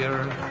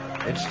heavier,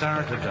 it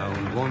started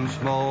down once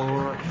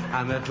more,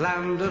 and it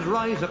landed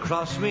right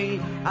across me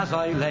as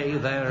I lay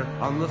there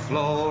on the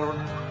floor.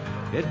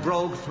 It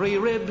broke 3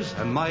 ribs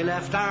and my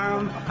left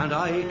arm, and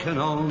I can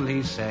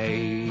only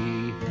say,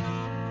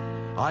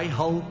 I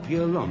hope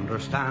you'll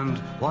understand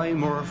why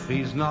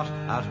Murphy's not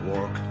at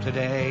work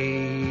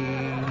today.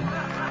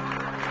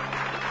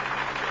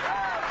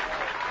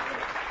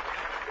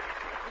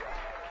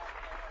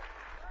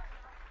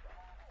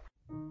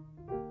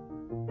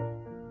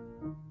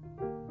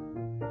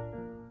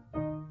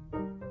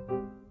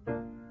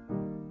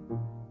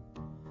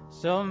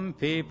 Some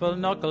people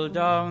knuckle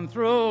down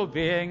through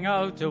being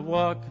out of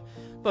work,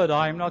 but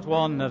I'm not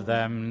one of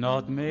them,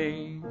 not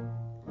me.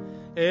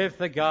 If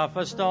the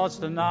gaffer starts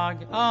to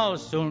nag, I'll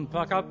soon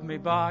pack up me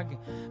bag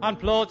and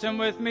plot him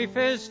with me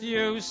fist,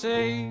 you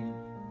see.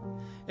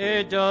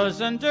 It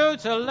doesn't do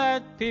to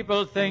let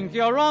people think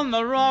you're on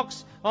the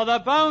rocks, or they're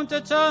bound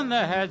to turn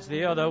their heads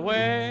the other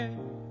way.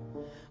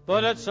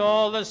 But it's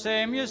all the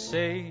same, you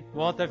see,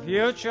 what the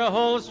future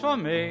holds for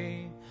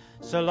me,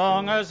 so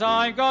long as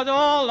I got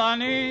all I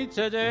need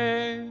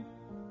today.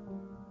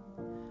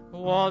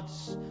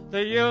 What's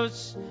the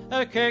use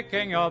of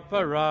kicking up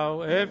a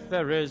row if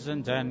there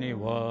isn't any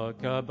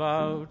work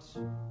about?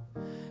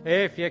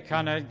 If you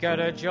cannot get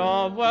a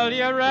job, well,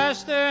 you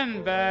rest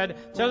in bed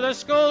till the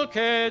school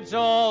kids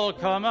all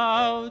come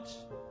out.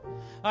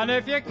 And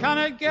if you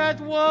cannot get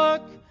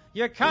work,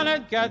 you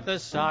cannot get the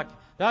sack.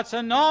 That's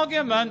an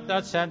argument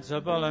that's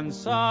sensible and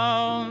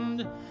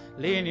sound.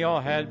 Lean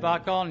your head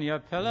back on your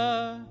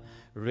pillow,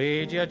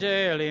 read your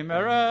Daily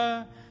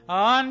Mirror,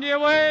 and you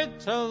wait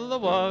till the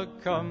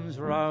work comes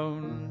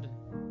round.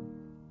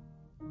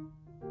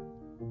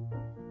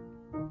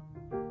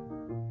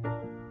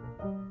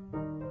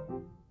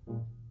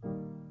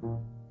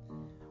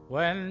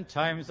 When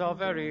times are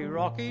very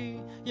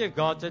rocky, you've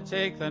got to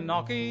take the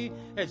knocky.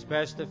 It's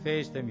best to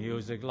face the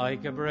music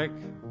like a brick.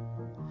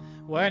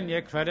 When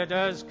your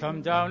creditors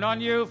come down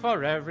on you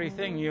for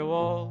everything you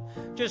owe,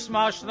 just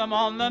smash them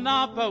on the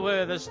napper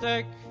with a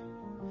stick.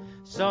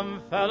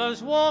 Some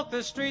fellas walk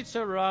the streets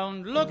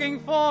around looking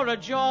for a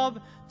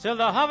job till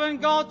they haven't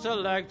got a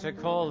leg to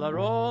call their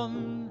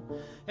own.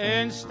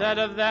 Instead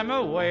of them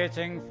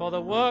waiting for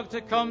the work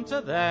to come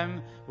to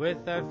them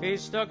with their feet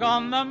stuck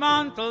on the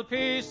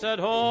mantelpiece at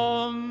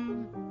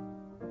home.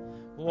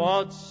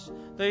 What's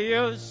the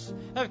use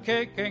of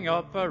kicking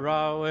up a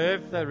row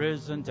if there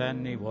isn't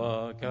any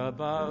work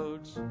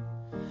about?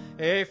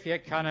 If you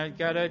cannot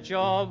get a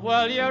job,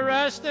 well, you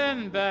rest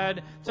in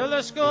bed till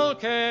the school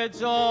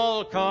kids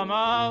all come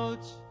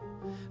out.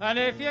 And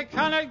if you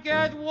cannot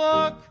get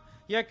work,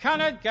 you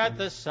cannot get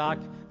the sack.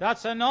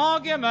 That's an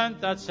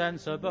argument that's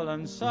sensible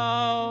and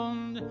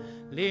sound.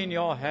 Lean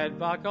your head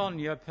back on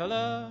your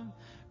pillow,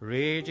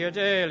 read your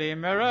Daily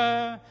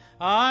Mirror,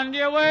 and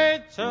you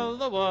wait till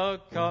the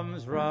work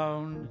comes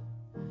round.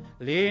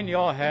 Lean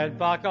your head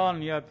back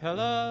on your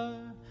pillow,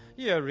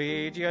 you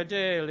read your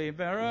Daily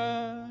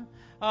Mirror,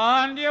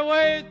 and you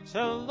wait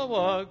till the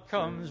work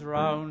comes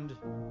round.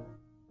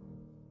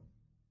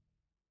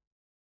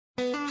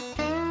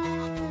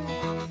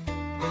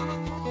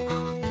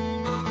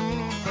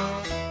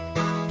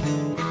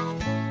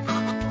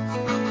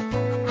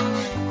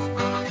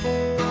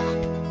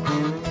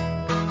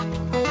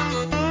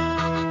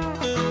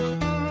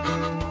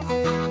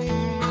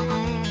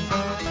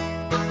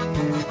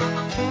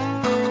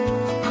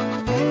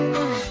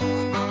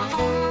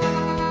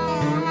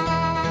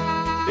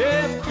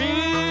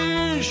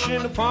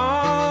 In the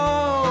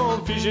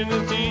pond, fishing in the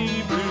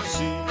deep blue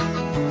sea.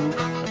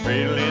 I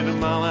pray to little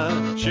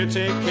mama, she'll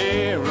take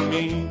care of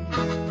me.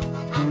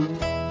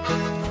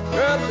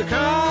 Up the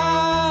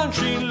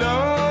country,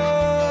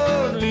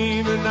 Lord,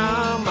 leaving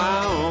on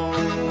my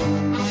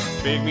own.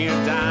 Make me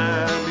a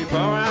dime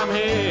before I'm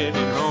headed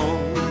home.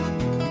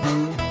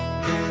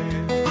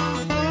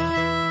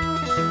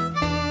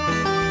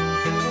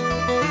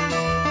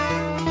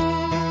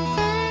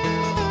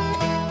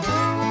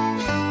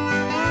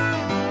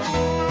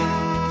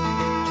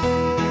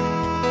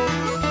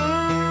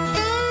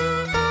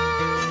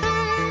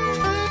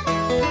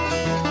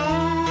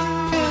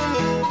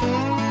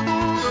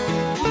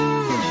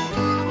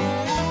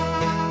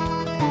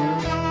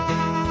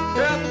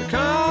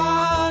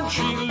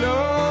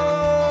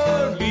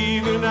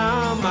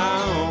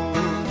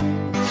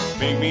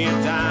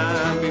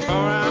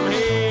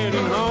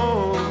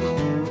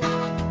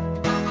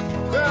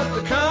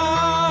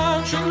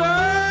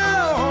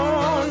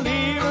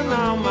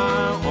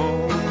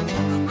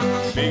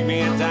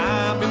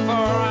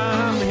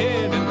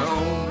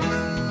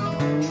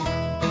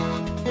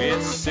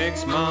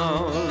 6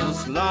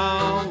 months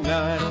long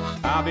that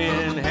I've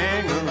been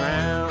hanging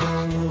around.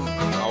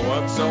 I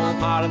work so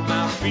hard that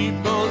my feet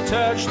won't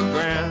touch the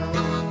ground.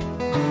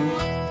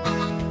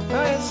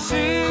 It's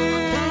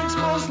 6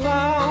 months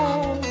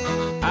long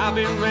I've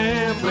been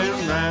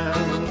rambling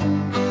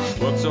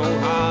round. Work so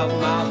hard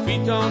my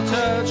feet don't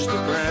touch the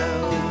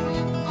ground.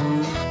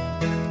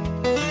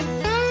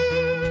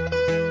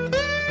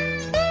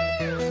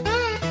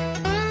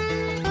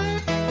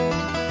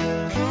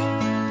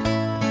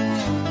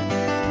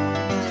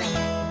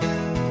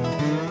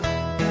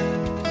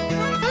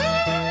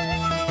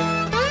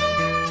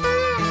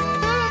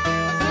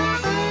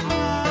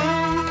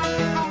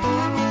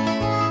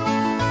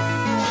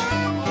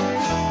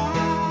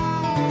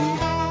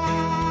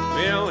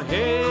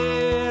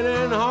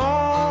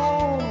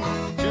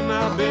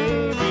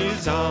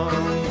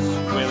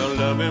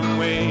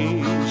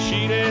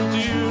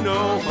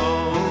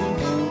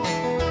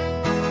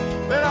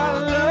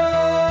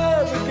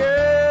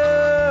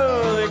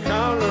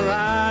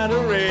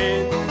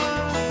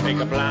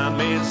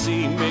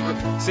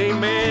 Say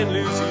man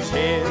lose his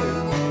head.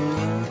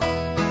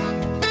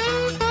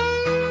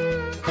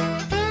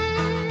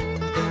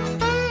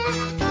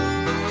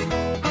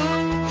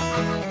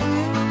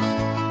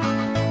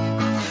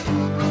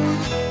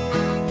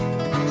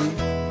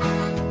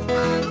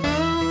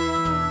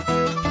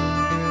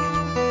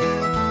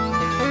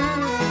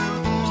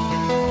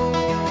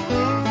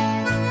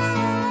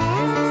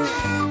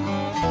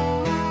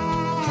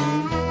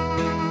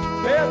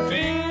 They're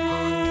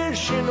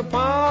fish in the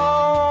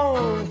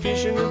pond,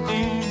 fish in the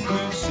deep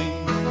blue sea.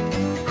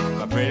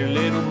 My pretty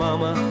little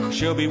mama,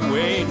 she'll be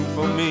waiting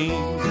for me.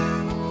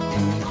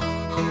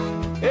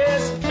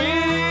 There's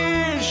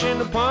fish in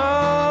the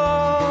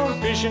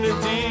pond, fish in the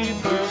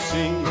deep blue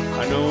sea.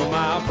 I know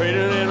my pretty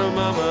little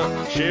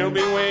mama, she'll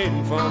be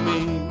waiting for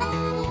me.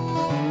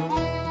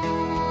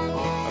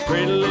 My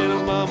pretty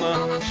little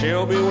mama,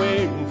 she'll be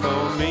waiting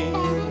for me.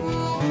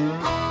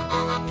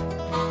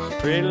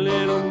 Pretty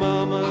little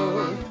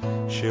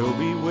mama, she'll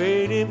be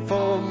waiting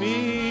for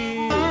me.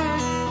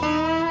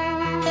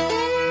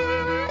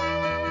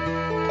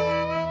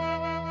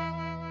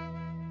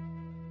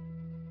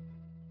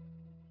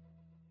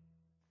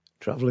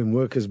 Travelling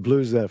Workers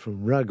Blues there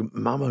from Rag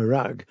Mama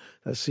Rag,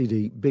 that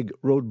CD Big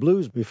Road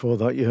Blues. Before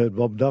that you heard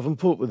Bob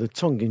Davenport with a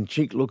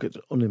tongue-in-cheek look at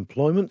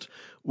unemployment.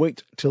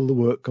 Wait Till the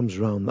Work Comes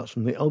Round. That's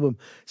from the album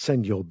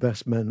Send Your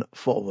Best Men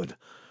Forward.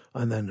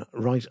 And then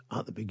right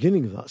at the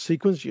beginning of that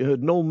sequence you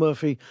heard Noel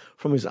Murphy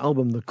from his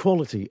album The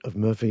Quality of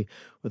Murphy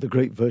with a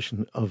great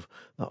version of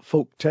that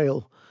folk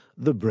tale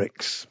The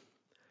Bricks.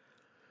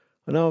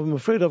 And now I'm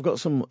afraid I've got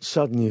some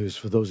sad news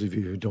for those of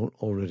you who don't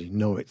already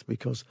know it,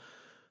 because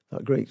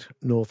that great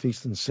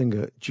northeastern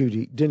singer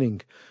Judy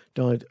Dinning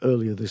died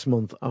earlier this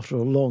month after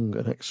a long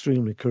and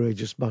extremely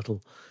courageous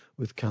battle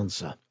with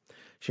cancer.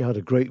 She had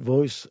a great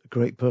voice, a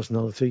great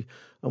personality,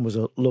 and was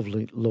a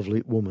lovely,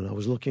 lovely woman. I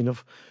was lucky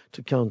enough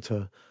to count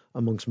her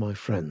amongst my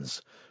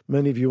friends.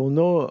 Many of you will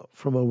know her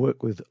from her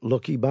work with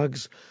Lucky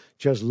Bags,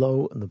 Jez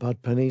Lowe and the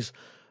Bad Pennies,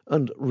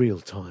 and Real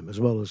Time, as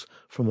well as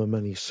from her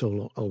many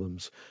solo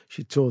albums.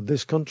 She toured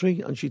this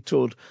country and she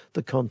toured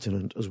the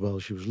continent as well.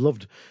 She was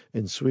loved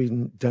in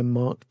Sweden,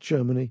 Denmark,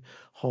 Germany,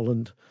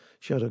 Holland.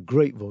 She had a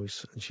great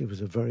voice and she was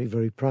a very,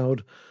 very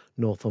proud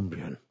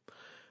Northumbrian.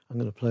 I'm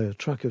going to play a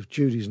track of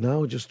Judy's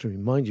now just to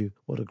remind you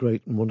what a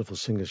great and wonderful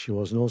singer she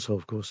was, and also,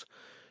 of course,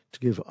 to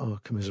give our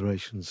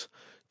commiserations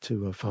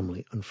to her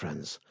family and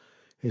friends.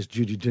 Here's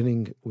Judy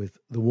Dinning with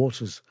The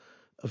Waters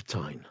of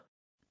Tyne.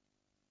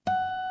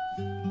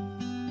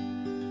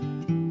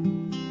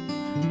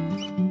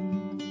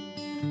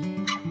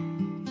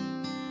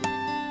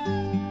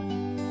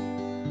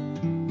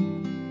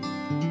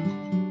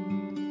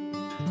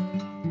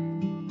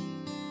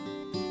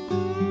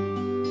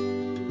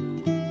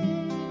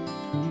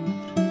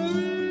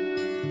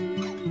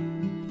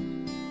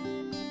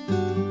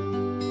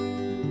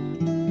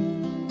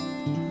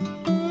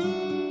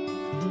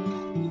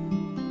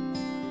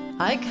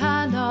 I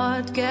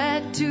cannot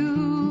get to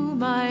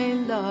my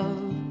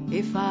love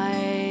if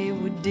I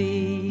would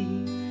dee.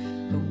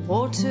 The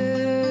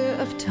water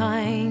of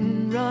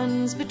Tyne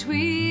runs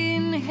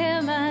between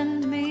him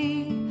and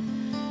me,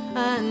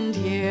 and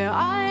here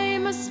I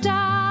must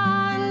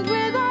stand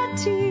with a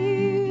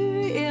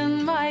tear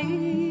in my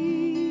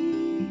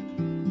eye,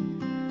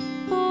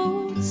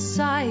 both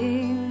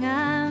sighing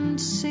and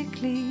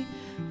sickly,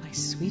 my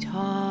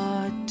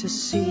sweetheart to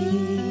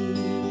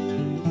see.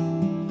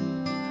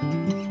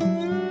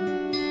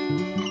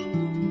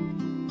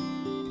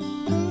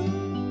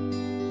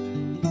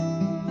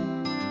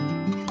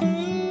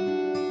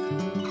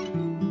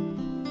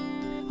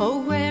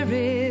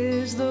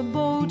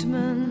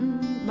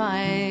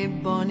 My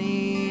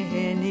bonny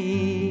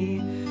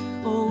Henny,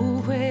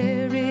 oh,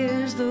 where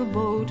is the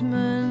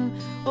boatman?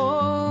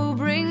 Oh,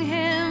 bring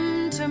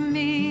him to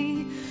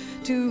me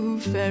to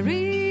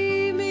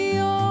ferry me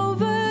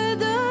over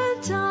the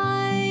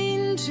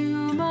Tyne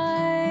to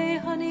my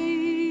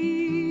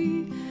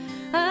honey,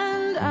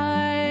 and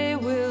I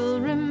will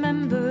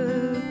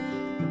remember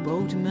the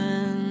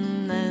boatman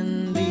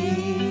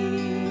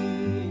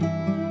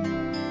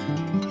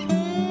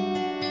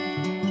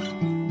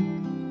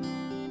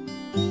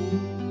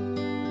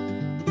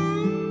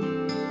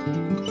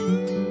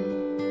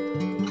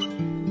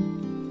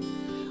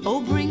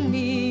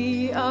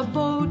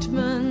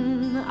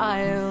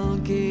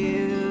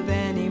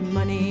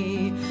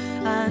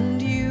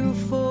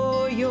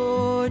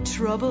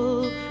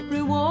trouble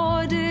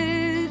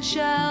rewarded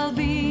shall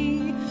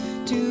be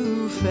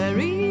to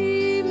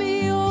ferry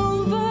me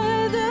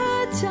over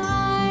the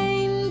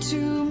Tyne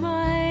to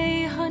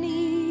my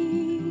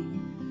honey,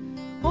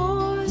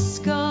 or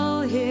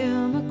scull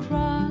him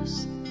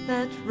across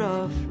that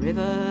rough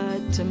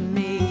river to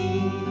me.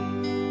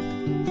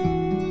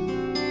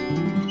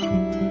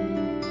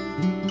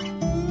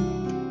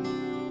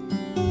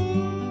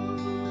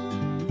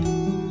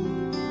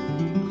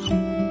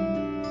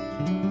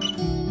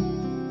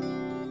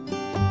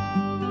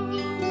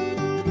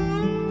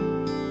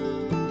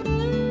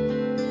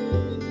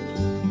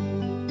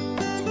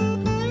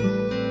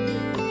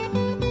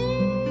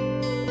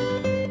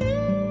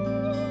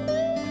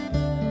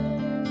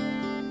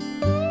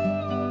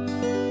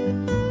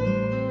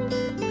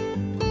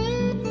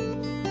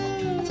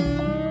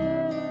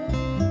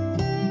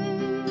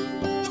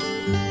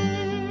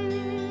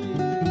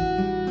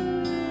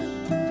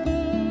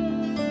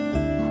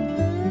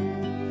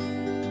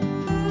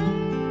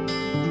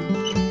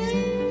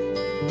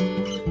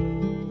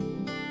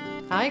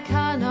 I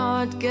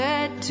cannot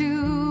get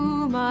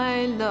to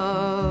my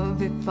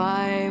love if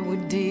I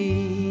would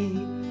dee.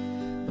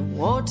 The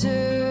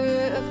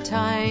water of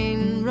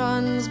Tyne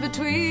runs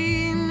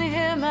between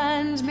him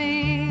and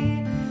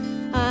me,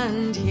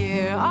 and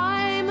here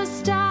I must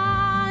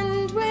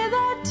stand with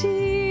a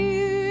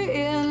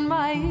tear in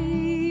my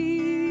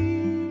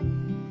ear,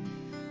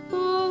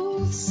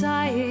 both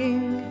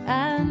sighing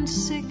and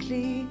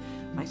sickly,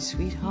 my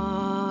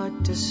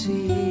sweetheart to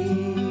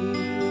see.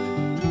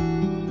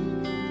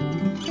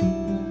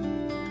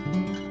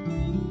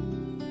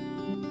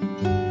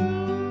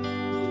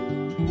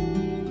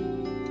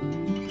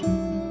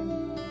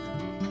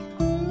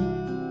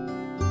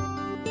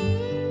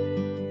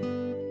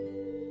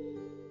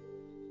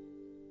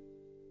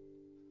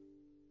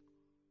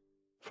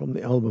 From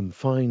the album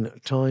Fine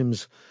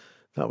Times,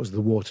 that was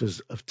The Waters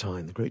of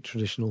Tyne, the great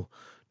traditional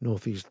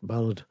Northeast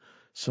ballad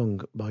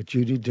sung by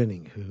Judy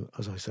Dinning, who,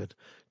 as I said,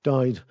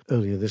 died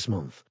earlier this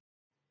month.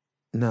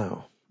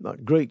 Now,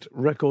 that great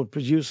record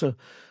producer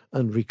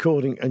and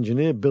recording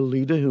engineer Bill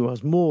Leader, who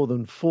has more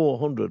than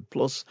 400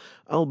 plus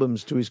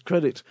albums to his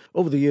credit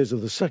over the years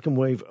of the second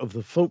wave of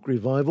the folk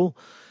revival,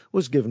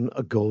 was given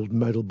a gold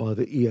medal by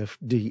the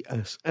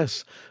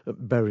EFDSS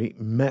at Bury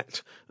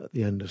Met at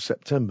the end of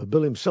September.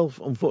 Bill himself,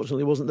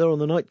 unfortunately, wasn't there on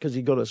the night because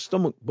he got a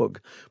stomach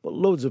bug, but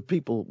loads of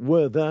people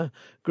were there,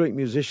 great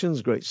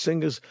musicians, great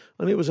singers,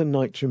 and it was a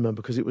night to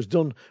remember because it was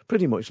done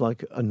pretty much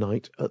like a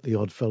night at the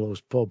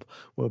Oddfellows pub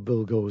where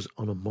Bill goes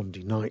on a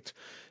Monday night.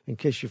 In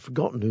case you've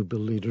forgotten who Bill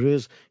Leader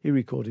is, he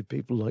recorded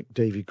people like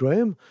Davy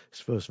Graham, his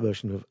first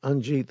version of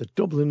Angie, the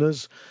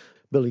Dubliners,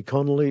 Billy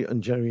Connolly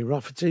and Jerry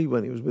Rafferty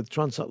when he was with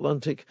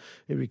Transatlantic.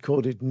 He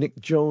recorded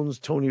Nick Jones,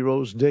 Tony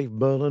Rose, Dave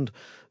Burland,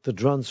 the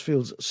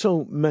Dransfields,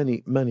 so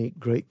many, many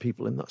great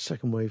people in that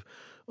second wave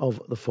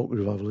of the folk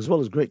revival, as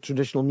well as great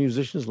traditional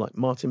musicians like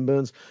Martin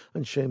Burns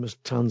and Seamus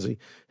Tansey.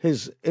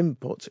 His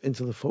input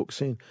into the folk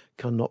scene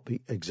cannot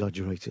be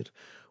exaggerated.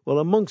 Well,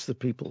 amongst the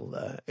people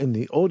there in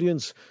the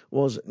audience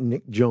was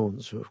Nick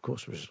Jones, who, of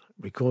course, was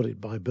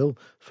recorded by Bill.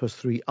 First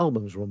 3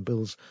 albums were on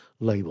Bill's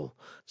label.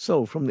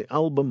 So, from the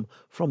album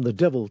From the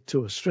Devil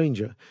to a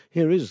Stranger,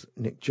 here is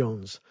Nick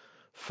Jones,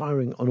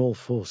 firing on all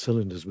 4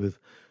 cylinders with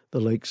The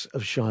Lakes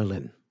of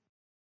Shylin.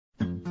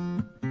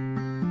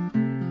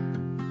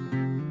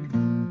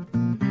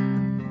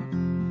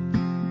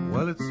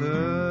 Well, it's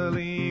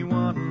early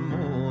one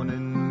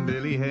morning,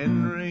 Billy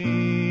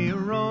Henry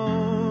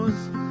arose,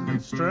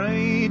 and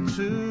straight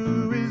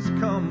to his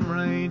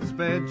comrade's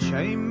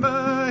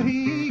bedchamber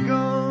he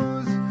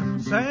goes,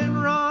 saying,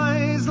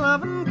 "Rise,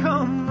 loving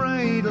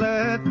comrade,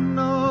 let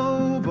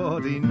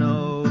nobody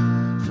know,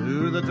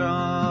 to the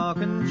dark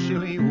and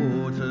chilly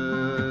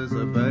waters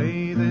a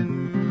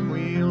bathing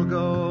we'll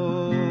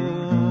go."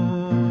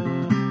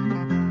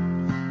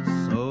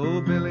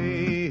 So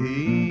Billy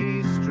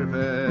he stripped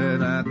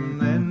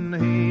and then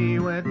he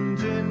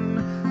went in,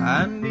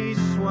 and he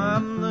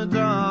swam the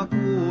dark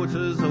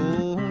waters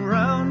all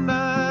round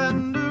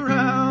and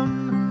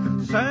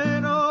around,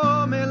 saying,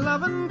 "Oh, me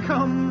loving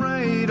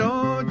comrade,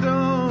 oh,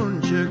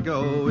 don't you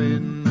go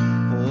in,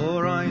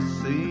 for I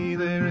see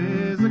there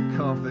is a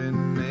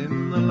coffin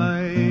in the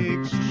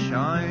lakes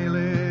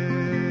Shylin."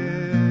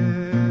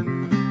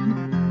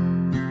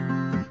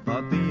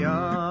 But the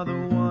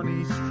other one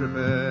he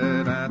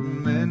stripped,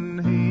 and then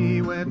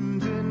he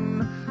went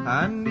in,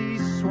 and he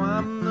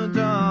swam the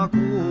dark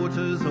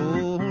waters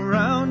all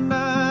round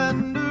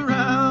and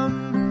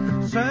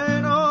around,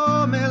 saying,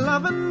 "Oh, me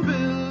loving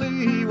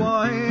Billy,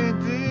 why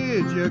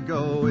did you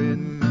go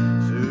in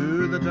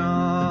to the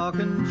dark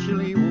and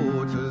chilly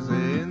waters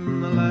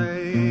in the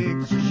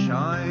lakes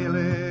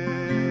Shylin?"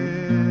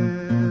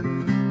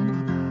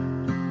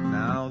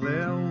 Now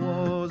there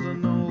was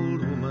an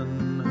old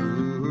woman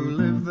who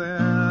lived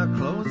there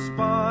close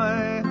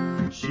by.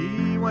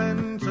 She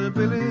went to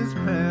Billy's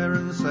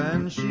parents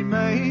and she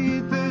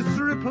made this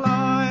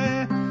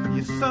reply,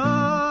 "Your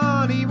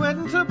son, he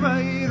went to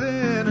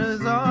bathing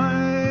as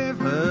I've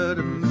heard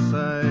him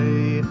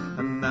say,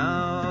 and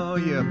now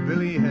your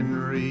Billy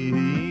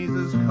he's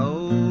as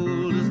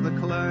cold as the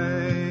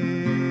clay.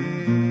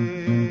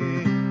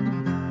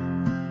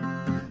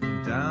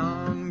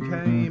 Down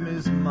came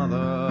his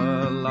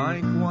mother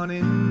like one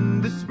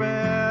in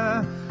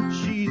despair.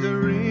 She's a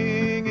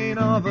wringing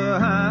of her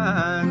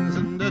hands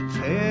and a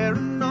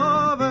tearing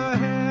of her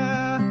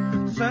hair,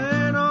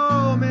 saying,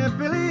 "Oh, me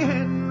Billy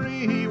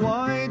Henry,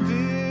 why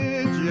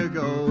did you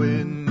go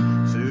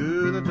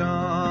into the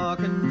dark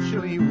and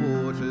chilly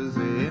waters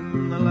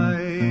in the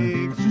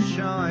lakes of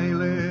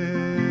Shylin?"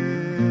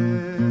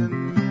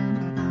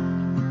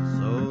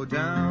 So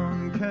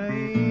down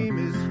came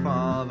his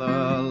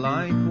father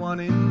like one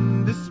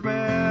in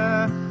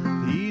despair.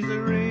 He's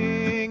a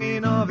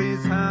wringing of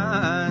his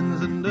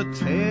hands and a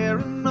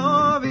tearing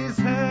of his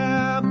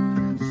hair,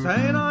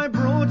 saying, "I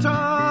brought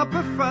up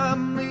a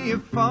family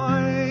of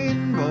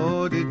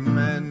fine-bodied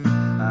men,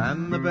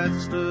 and the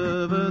best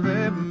of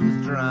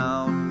them's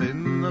drowned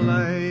in the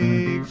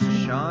lakes of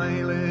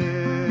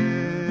Shylin."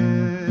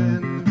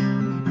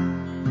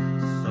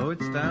 So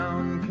it's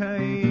down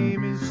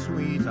came his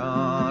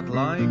sweetheart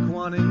like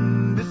one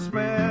in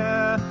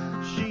despair.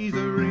 She's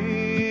a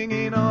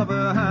wringing of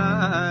her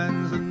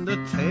hands and a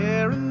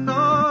tearing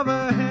of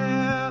her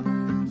hair,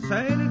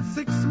 saying it's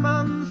 6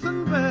 months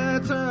and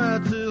better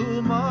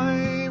till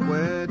my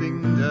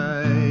wedding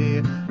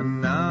day.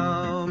 And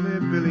now me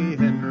Billy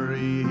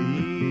Henry,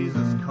 he's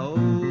as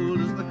cold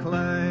as the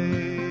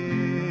clay.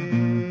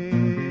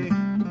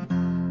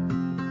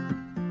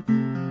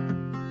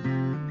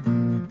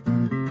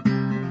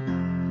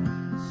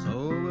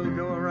 So we'll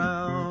go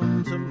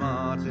around to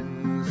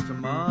Martin's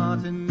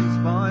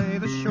by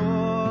the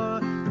shore,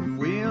 and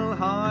we'll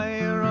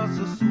hire us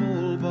a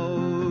small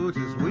boat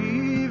as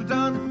we've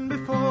done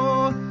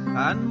before,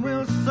 and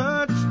we'll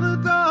search the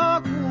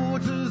dark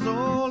waters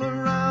all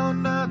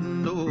around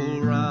and all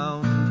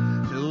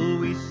round till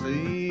we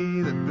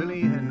see that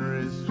Billy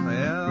Henry's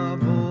fair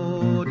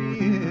body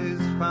is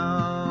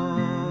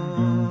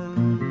found.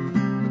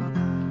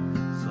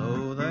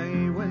 So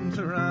they went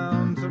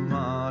around to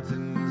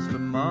Martin's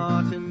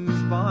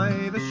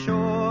by the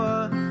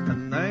shore,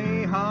 and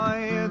they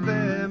hired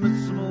them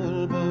a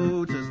small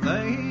boat as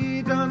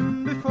they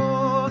done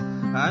before,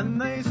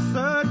 and they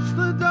searched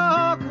the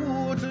dark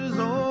waters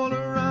all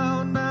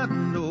around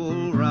and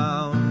all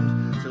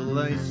round till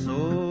they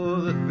saw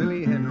that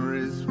Billy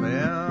Henry's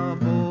fair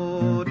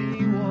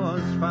body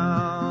was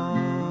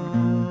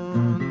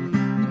found.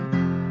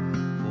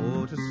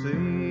 For to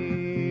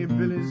see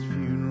Billy's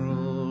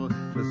funeral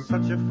was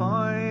such a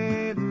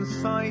fine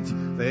sight.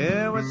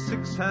 There were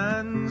 6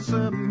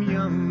 handsome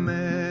young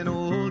men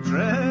all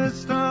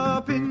dressed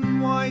up in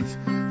white.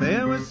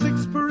 There were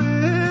 6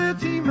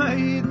 pretty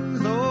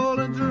maidens all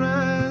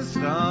dressed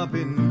up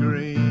in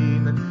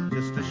green,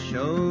 just to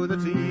show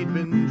that he'd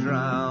been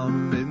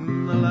drowned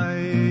in the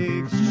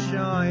lakes of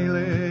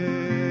Shylin.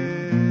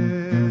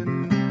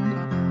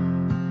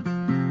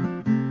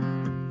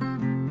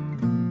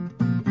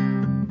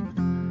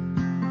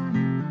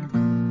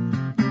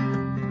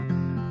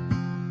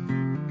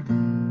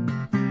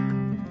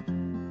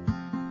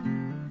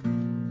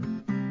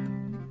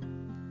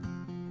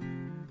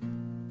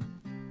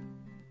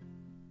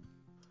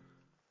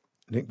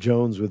 Nick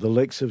Jones with The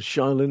Lakes of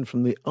Shylin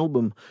from the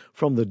album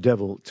From the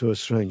Devil to a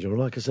Stranger.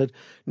 Like I said,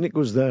 Nick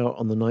was there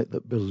on the night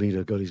that Bill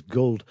Leader got his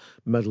gold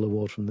medal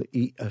award from the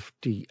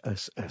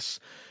EFDSS.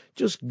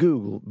 Just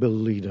Google Bill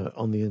Leader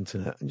on the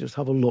internet and just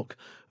have a look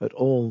at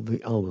all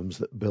the albums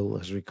that Bill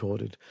has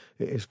recorded.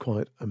 It is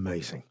quite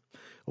amazing.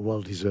 A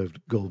well-deserved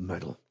gold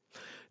medal.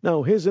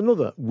 Now, here's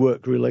another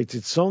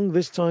work-related song,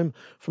 this time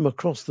from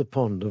across the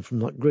pond and from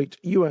that great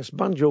US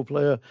banjo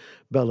player,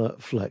 Bella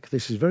Fleck.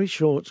 This is very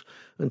short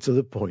and to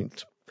the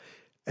point.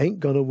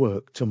 Ain't gonna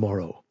work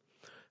tomorrow.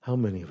 How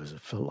many of us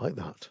have felt like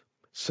that?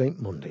 St.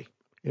 Monday.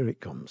 Here it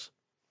comes.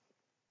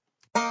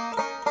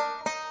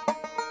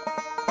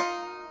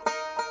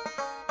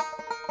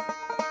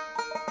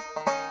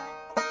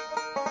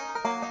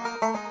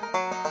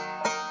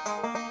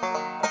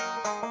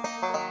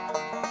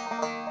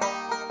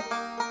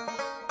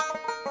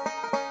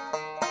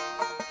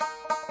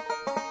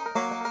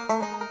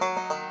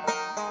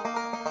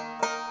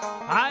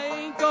 I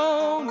ain't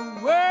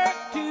gonna work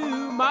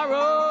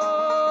tomorrow.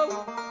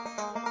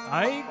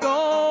 I ain't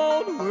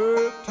gonna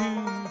work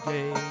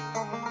today.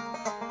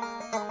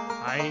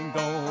 I ain't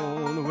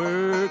gonna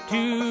work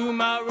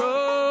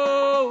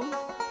tomorrow,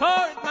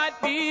 or it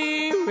might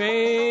be a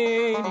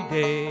rainy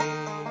day.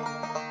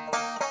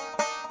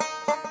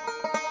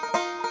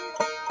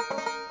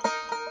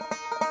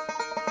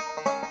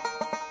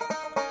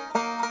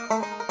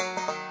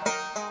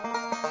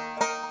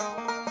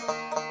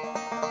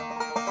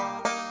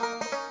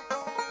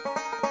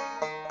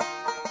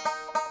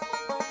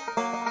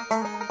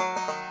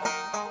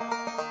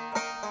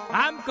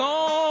 I'm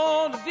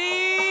gonna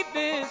leave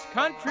this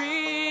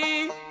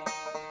country.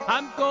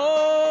 I'm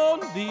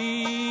gonna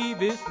leave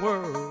this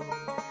world.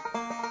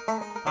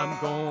 I'm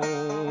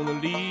gonna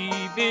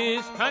leave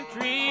this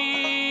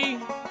country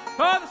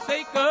for the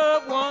sake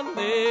of one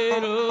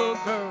little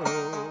girl.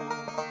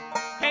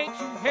 Can't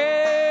you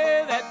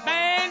hear that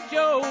band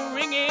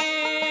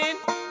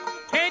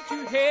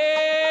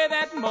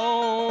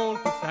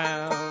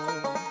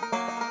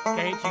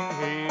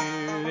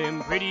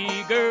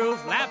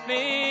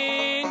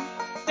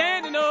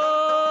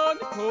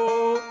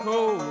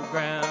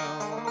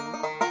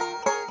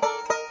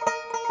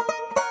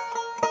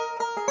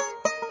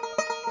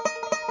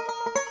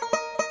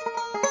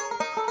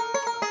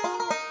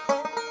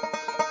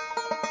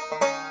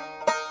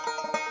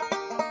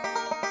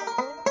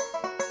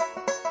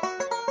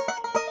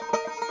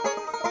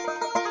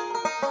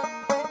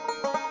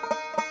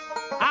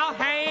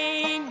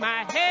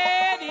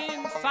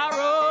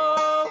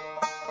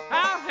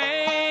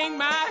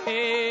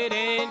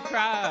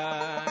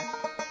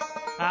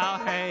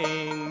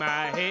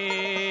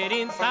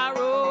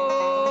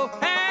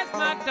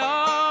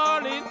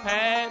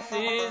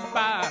whiz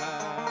by.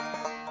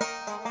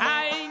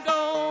 I ain't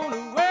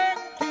gonna work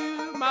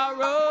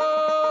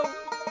tomorrow.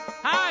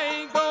 I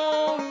ain't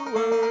gonna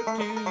work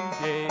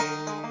today.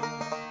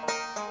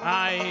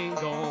 I ain't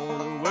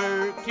gonna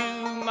work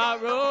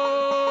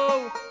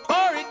tomorrow,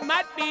 for it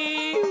might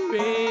be a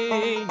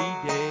rainy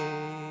day.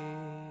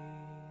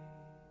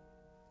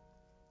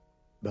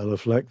 Bella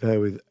Fleck there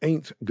with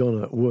Ain't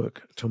Gonna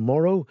Work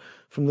Tomorrow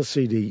from the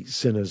CD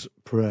Sinner's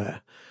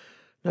Prayer.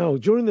 Now,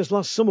 during this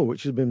last summer,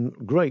 which has been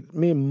great,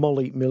 me and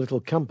Molly, my little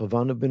camper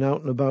van, have been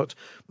out and about,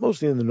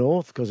 mostly in the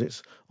north, because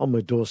it's on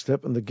my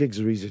doorstep and the gigs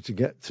are easy to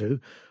get to.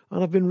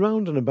 And I've been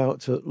round and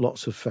about to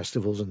lots of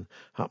festivals and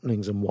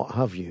happenings and what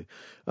have you.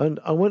 And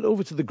I went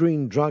over to the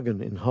Green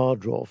Dragon in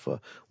Hardraw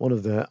for one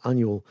of their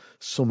annual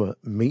summer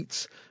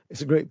meets.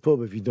 It's a great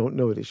pub if you don't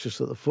know it. It's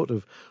just at the foot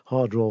of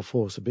Hardraw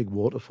Force, a big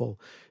waterfall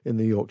in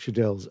the Yorkshire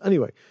Dales.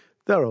 Anyway,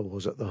 there I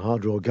was at the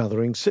Hardraw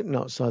gathering, sitting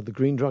outside the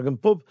Green Dragon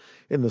pub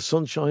in the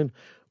sunshine,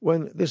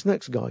 when this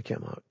next guy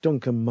came out,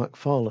 Duncan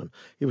McFarlane.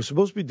 He was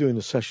supposed to be doing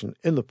a session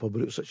in the pub,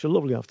 but it was such a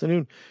lovely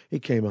afternoon. He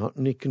came out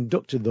and he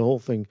conducted the whole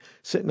thing,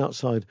 sitting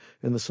outside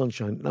in the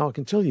sunshine. Now, I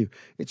can tell you,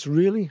 it's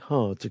really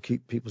hard to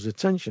keep people's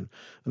attention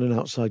at an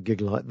outside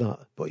gig like that,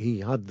 but he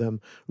had them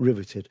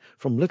riveted.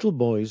 From little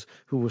boys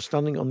who were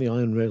standing on the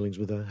iron railings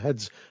with their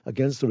heads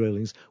against the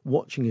railings,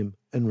 watching him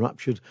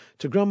enraptured,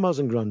 to grandmas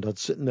and granddads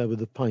sitting there with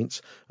the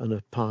pints and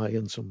a pie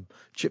and some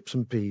chips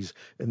and peas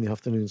in the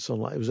afternoon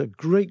sunlight. It was a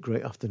great,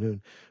 great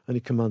afternoon, and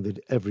he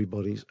commanded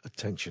everybody's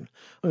attention.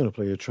 I'm going to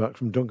play a track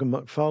from Duncan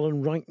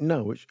McFarlane right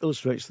now, which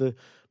illustrates the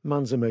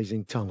man's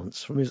amazing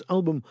talents. From his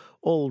album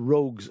All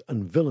Rogues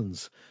and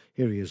Villains,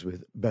 here he is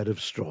with Bed of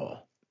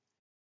Straw.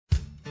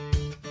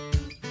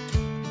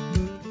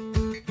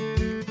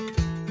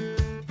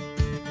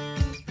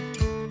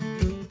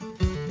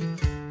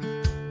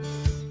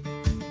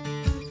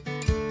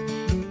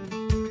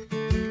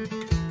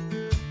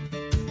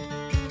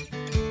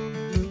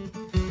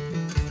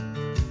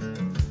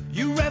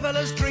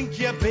 Drink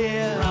your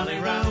beer, rally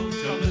round,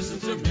 come listen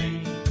to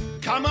me.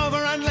 Come over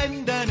and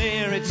lend an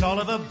ear, it's all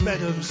of a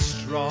bed of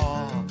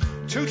straw.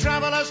 Two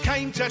travellers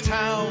came to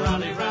town,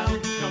 rally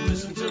round, come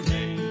listen to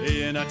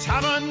me. In a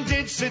tavern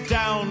did sit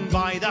down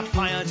by the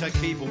fire to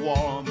keep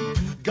warm.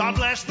 God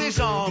bless this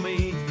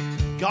army,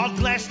 God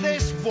bless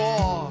this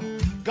war,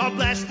 God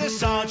bless the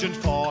sergeant,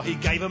 for he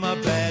gave him a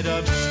bed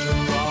of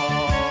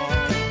straw.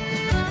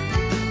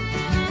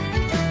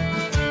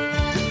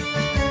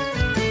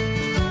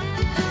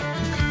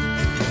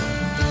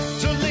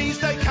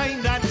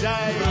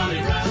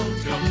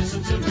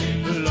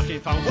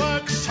 For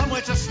work,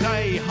 somewhere to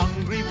stay,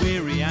 hungry,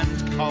 weary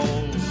and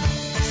cold.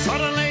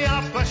 Suddenly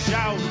up a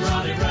shout,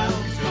 rally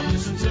round, come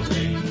listen to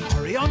me.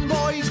 Hurry on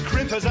boys,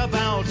 crimpers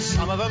about,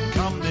 some of them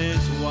come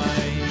this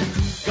way.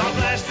 God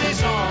bless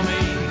this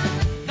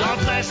army, God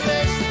bless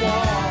this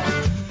war,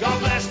 God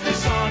bless this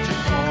sergeant,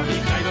 for he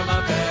gave him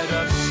a bed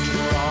of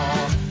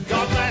straw.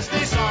 God bless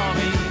this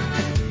army,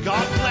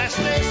 God bless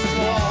this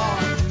war,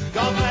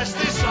 God bless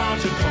this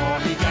sergeant, for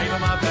he gave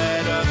him a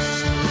bed of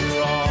straw.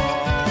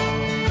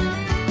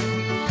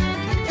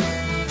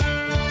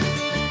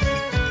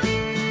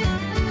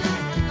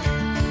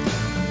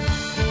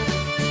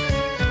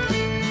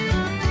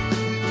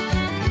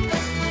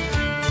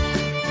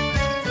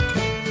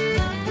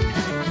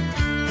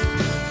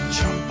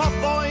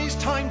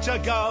 To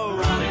go.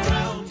 Rally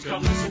round,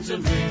 come listen to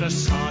me. The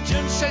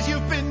sergeant says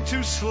you've been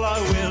too slow.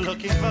 We're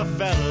looking for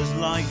fellas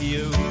like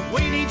you.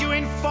 We need you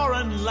in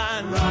foreign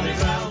lands. Rally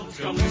round,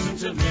 come listen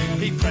to me.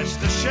 He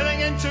pressed a shilling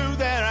into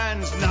their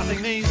hands.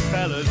 Nothing these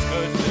fellas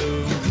could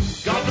do.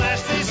 God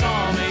bless this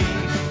army.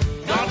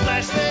 God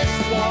bless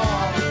this war.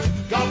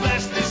 God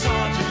bless this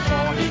sergeant,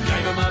 for he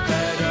gave him a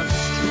bed of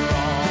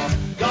straw.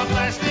 God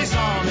bless this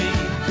army.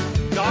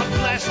 God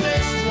bless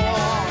this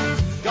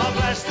war. God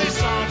bless this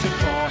sergeant,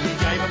 for he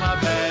gave him a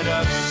bed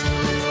of straw.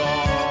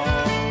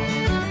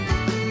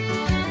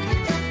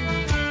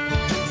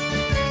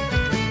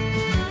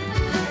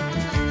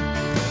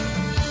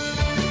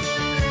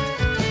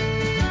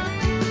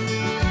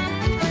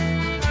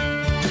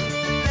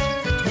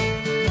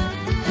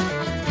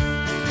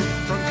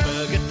 From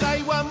Kurgan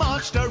they were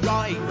marched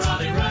aright.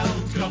 Rally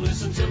round, come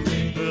listen to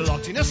me.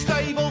 Locked in a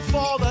stable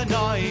for the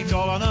night,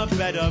 all on a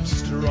bed of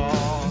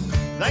straw.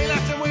 They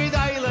left him with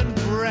ale and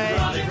bread.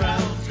 Rally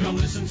round, come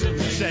listen to me.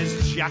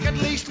 Says Jack, at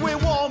least we're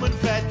warm and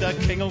fed. The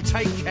king'll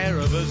take care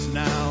of us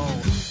now.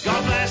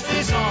 God bless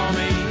this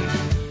army.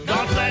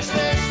 God bless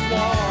this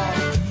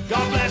war.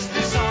 God bless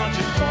this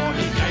sergeant, for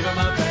he gave him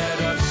a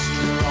bed of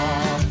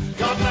straw.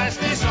 God bless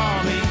this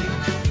army.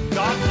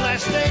 God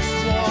bless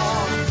this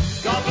war.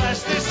 God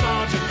bless this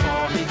sergeant,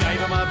 for he gave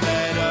him a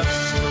bed of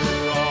straw.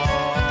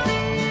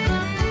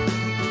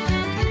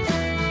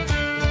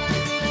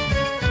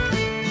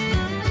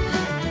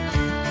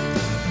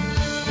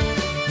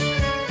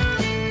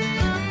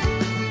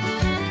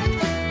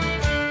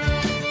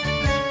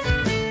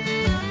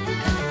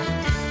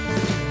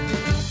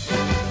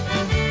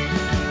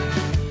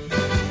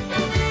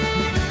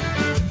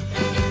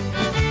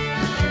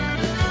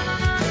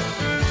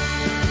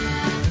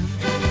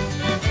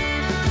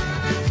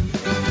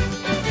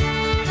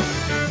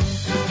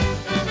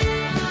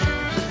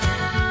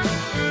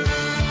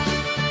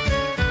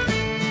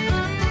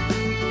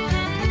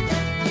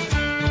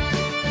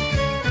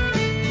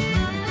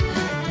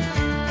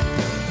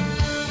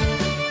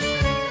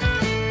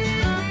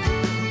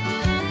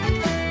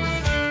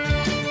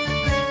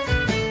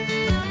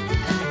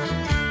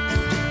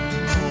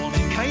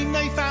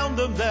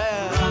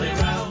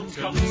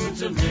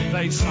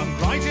 They sunk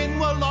right in,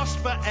 were lost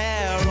for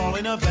air, all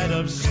in a bed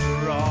of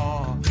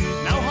straw.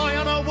 Now high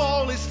on a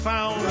wall is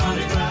found,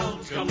 Rally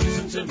round, come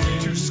listen to me.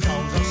 two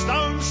skulls of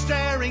stone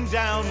staring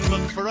down,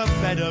 look for a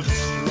bed of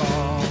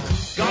straw.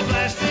 God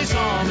bless this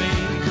army,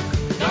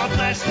 God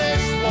bless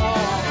this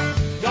war,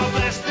 God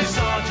bless this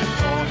sergeant,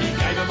 for he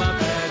gave him a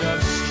bed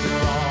of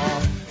straw.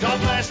 God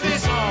bless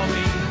this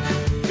army,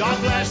 God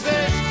bless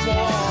this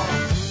war,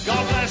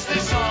 God bless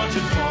this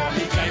sergeant, for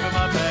he gave him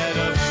a bed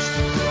of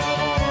straw.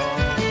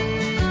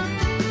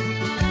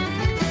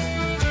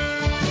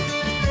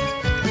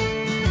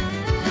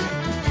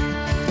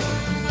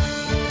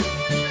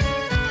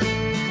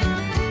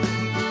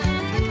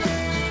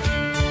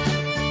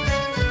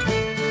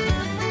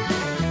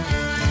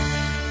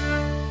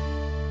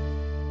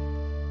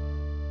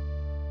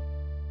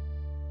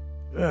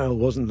 Well,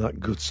 wasn't that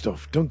good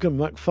stuff? Duncan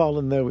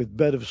MacFarlane there with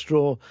Bed of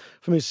Straw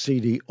from his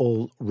CD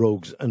All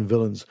Rogues and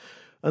Villains.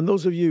 And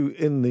those of you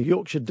in the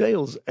Yorkshire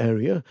Dales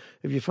area,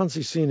 if you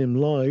fancy seeing him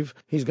live,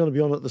 he's going to be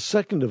on at the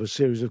second of a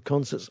series of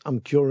concerts I'm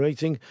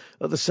curating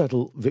at the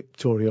Settle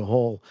Victoria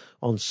Hall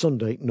on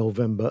Sunday,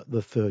 November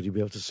the 3rd. You'll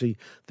be able to see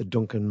the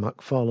Duncan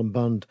MacFarlane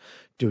Band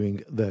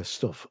doing their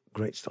stuff.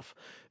 Great stuff.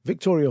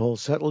 Victoria Hall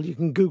Settle, you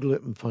can Google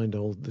it and find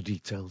all the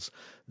details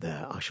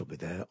there. I shall be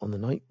there on the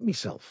night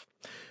myself.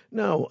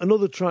 Now,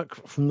 another track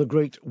from the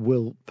great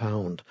Will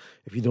Pound.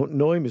 If you don't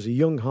know him, he's a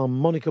young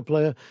harmonica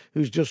player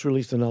who's just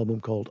released an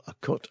album called A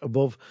Cut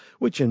Above,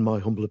 which in my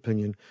humble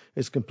opinion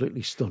is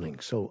completely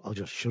stunning. So I'll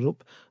just shut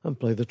up and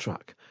play the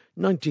track.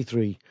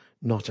 93,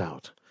 Not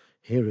Out.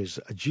 Here is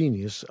a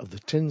genius of the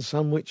tin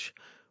sandwich,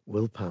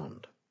 Will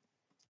Pound.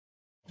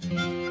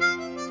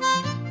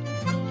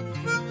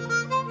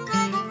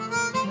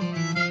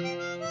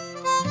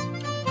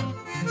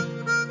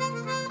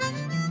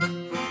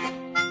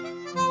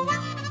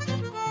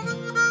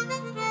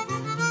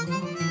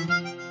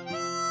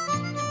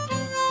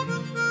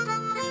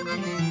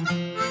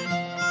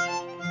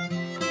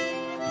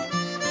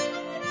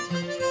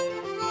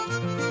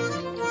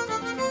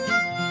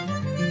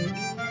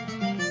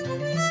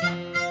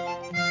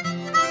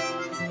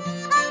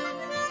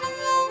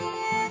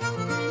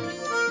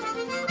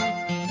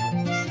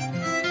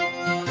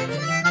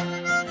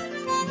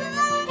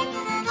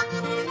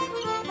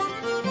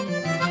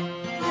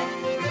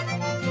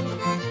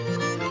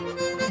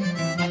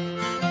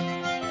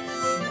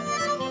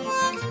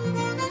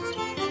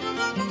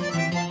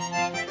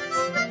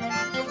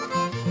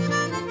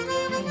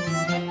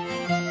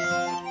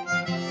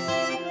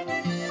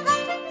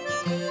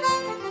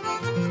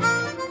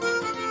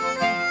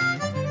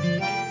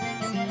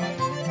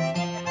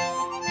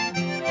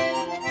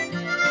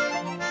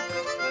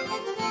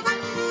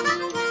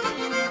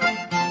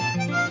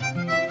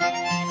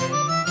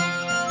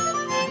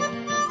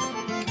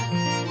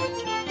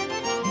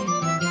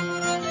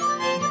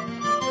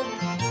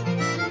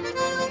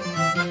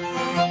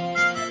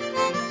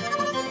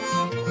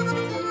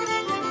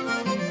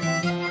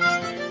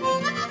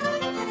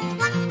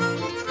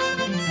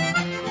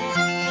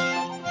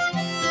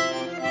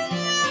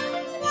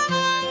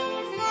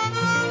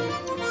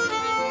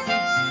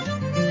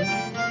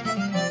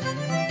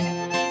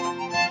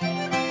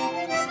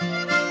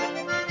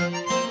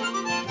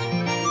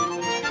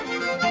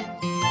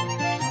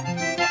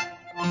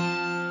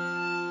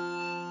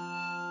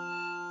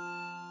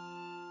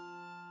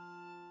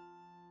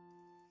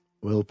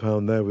 Will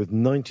Pound there with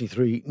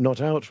 93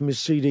 Not Out from his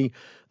CD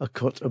A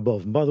Cut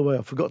Above. And by the way,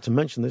 I forgot to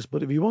mention this,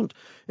 but if you want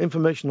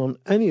information on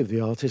any of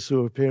the artists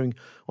who are appearing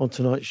on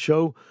tonight's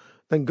show,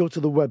 then go to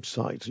the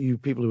website. You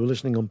people who are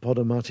listening on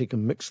Podomatic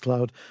and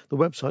Mixcloud, the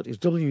website is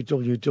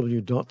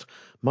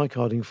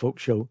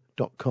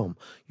www.mikehardingfolkshow.com.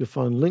 You'll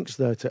find links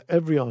there to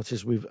every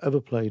artist we've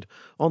ever played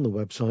on the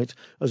website,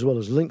 as well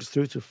as links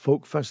through to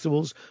folk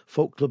festivals,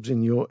 folk clubs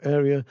in your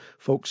area,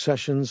 folk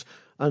sessions,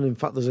 and in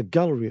fact there's a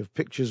gallery of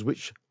pictures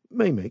which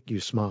may make you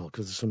smile,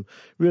 because there's some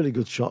really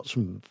good shots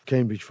from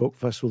Cambridge Folk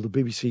Festival, the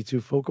BBC Two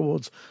Folk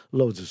Awards,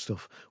 loads of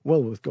stuff.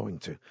 Well worth going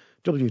to.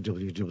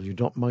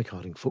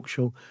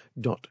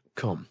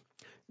 www.mikehardingfolkshow.com.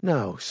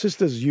 Now,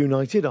 Sisters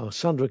United are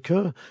Sandra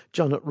Kerr,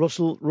 Janet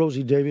Russell,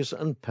 Rosie Davis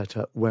and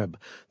Peta Webb.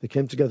 They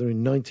came together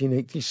in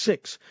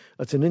 1986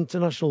 at an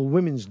International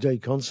Women's Day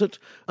concert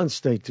and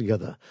stayed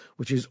together,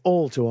 which is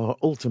all to our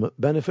ultimate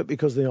benefit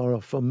because they are a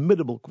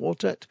formidable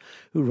quartet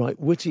who write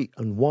witty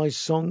and wise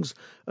songs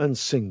and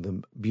sing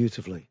them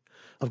beautifully.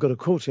 I've got a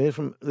quote here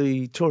from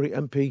the Tory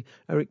MP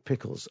Eric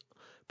Pickles.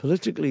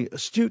 Politically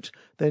astute,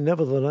 they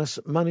nevertheless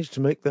managed to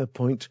make their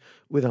point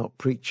without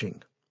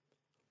preaching.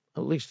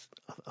 At least,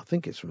 I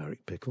think it's from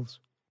Eric Pickles.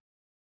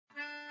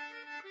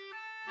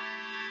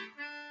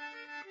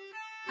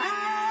 An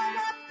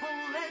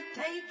apple a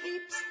day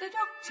keeps the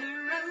doctor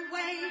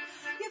away.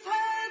 You've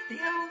heard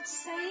the old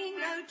saying,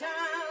 no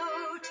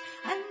doubt,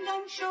 and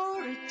I'm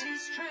sure it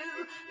is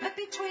true, but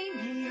between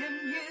me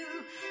and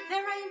you,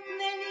 there ain't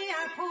many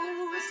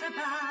apples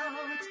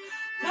about.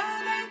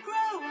 Though they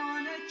grow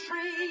on a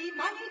tree,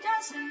 money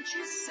doesn't,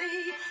 you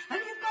see, and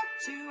you've got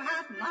to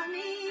have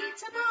money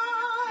to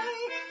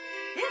buy.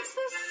 It's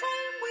the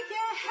same with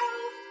your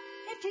health,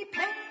 it depends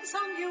depends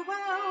on your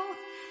wealth.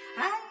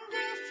 And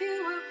if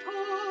you are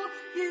poor,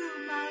 you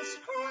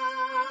must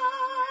cry.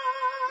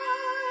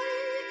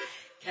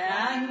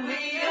 Can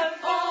we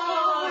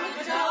afford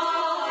the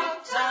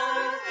doctor,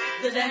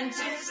 the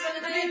dentist,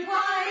 and the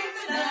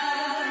midwife, the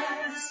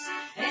nurse?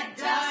 It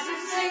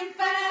doesn't seem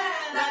fair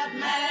that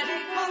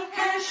medical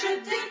care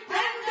should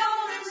depend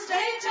on the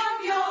state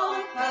of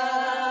your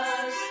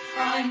purse.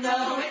 I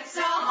know it's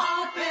a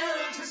hard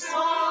pill to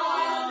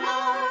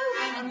swallow,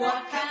 and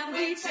what can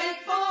we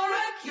take for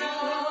a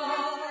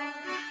cure?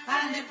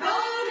 And if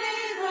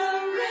only the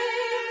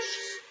rich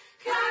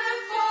can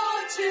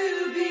afford to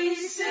be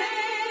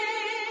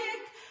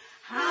sick,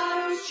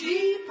 how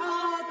cheap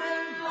are the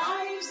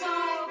lives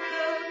of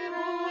the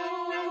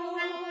poor?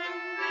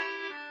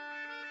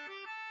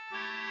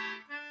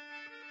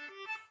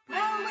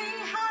 Well, we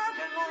had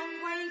a long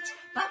wait,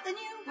 but the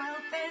new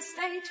welfare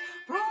state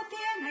brought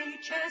the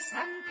NHS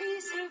and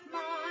peace of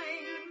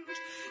mind.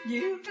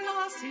 New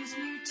glasses,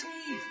 new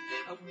teeth,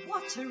 and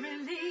what a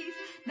relief.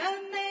 No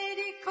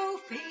medical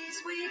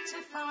fees we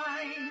to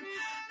find.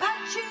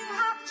 But you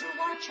have to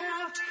watch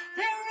out,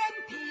 there are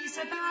MPs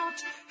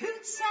about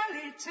who'd sell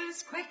it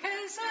as quick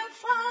as a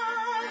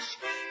flash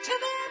to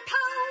their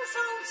pals,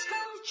 old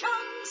school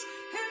chums,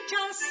 who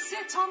just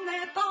sit on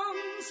their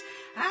thumbs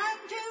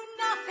and do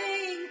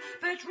nothing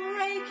but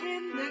rake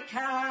in the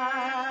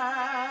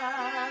cash.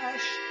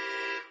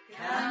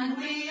 Can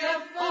we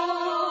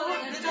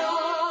afford the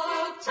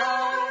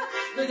doctor,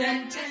 the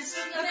dentist,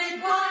 the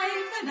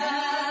midwife, the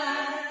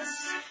nurse?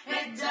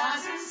 It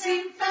doesn't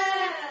seem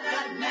fair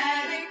that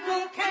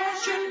medical care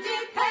should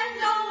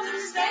depend on the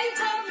state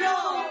of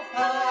your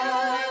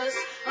purse.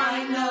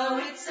 I know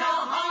it's a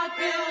hard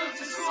pill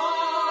to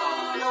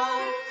swallow,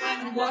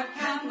 and what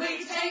can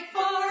we take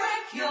for a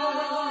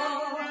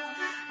cure?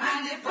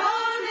 And if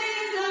only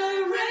the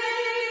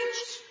rich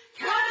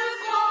can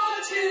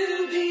afford to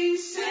be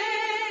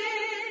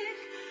sick,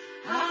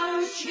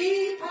 how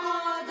cheap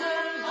are the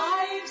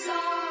lives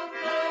of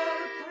the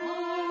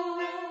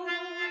poor?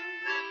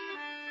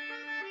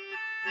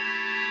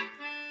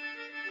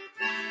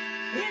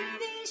 In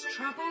these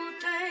troubled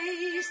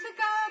days, the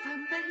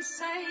government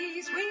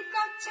says we've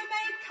got to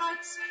make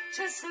cuts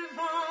to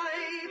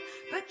survive.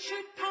 But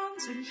should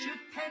pounds and should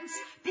pence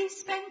be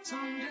spent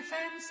on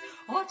defence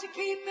or to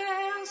keep the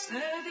health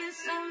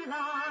service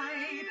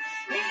alive?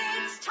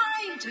 It's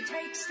time to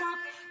take stock,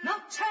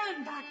 not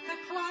turn back the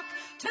clock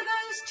to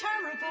those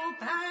terrible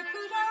bad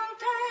good old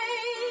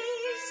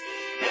days.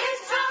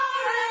 It's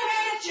our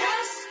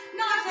NHS,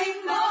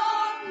 nothing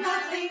more,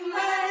 nothing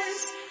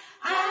less,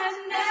 and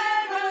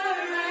never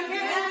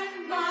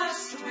again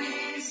must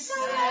we say.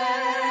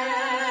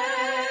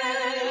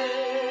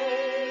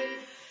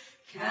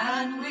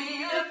 Can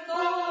we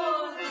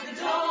afford the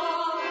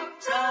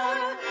doctor,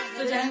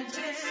 the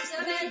dentist,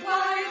 the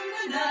midwife,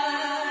 the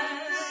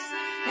nurse?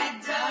 It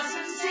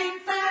doesn't seem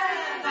fair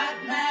that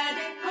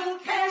medical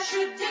care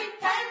should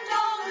depend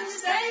on the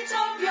state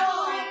of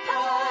your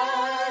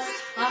purse.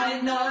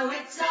 I know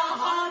it's a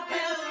hard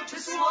pill to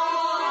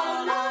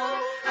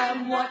swallow,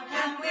 and what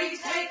can we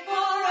take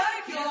for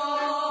a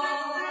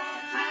cure?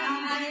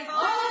 And if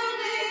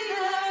only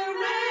the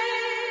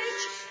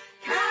rich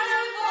can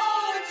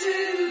afford to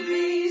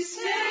be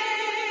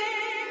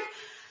sick,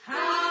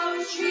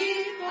 how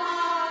cheap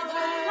are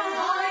the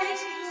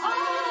lives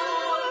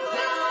of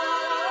the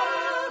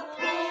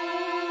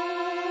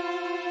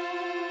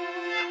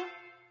poor?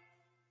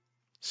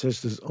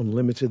 Sisters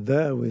Unlimited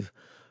there with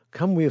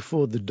Can We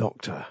Afford the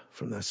Doctor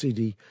from their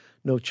CD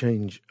No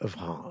Change of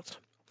Heart.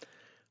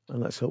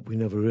 And let's hope we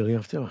never really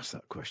have to ask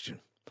that question.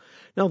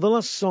 Now, the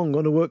last song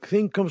on a work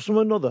theme comes from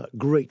another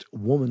great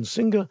woman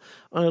singer,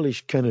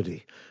 Eilish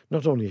Kennedy.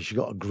 Not only has she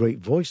got a great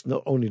voice,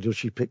 not only does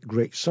she pick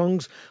great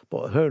songs,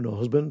 but her and her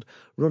husband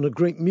run a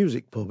great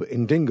music pub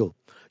in Dingle.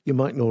 You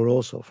might know her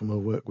also from her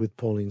work with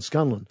Pauline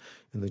Scanlon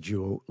in the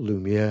duo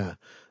Lumiere.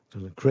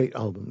 Done a great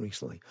album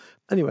recently.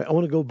 Anyway, I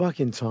want to go back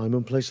in time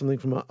and play something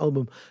from her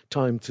album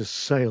Time to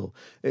Sail.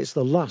 It's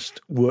the last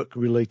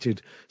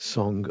work-related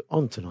song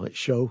on tonight's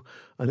show,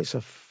 and it's a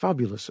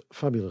fabulous,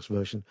 fabulous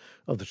version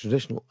of the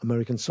traditional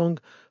American song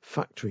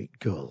Factory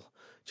Girl.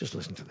 Just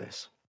listen to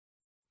this.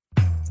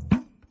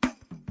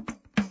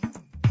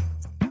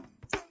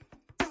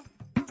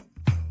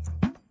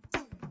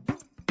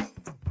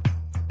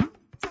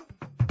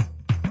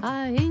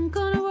 I ain't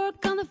gonna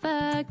work on the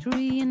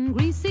factory and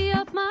greasy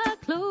up my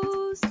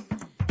clothes.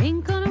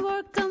 Ain't gonna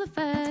work on the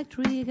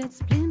factory, get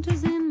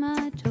splinters in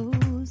my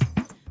toes.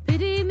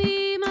 Pity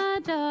me,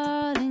 my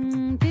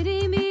darling,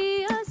 pity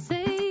me, I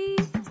say.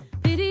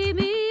 Pity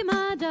me,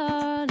 my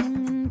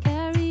darling, and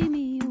carry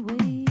me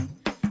away.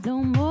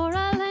 No more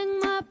I'll hang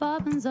my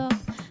bobbins up,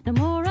 no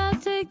more I'll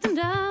take them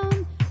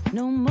down.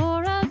 No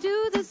more I'll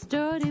do this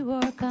dirty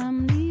work,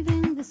 I'm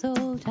leaving this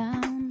old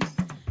town.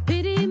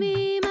 Pity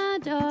me, my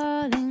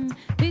darling,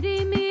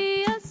 pity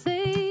me, I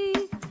say.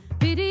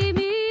 Pity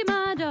me,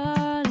 my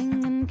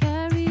darling, and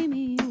carry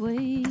me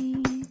away.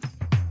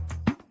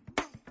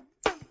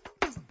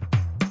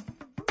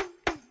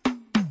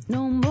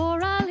 No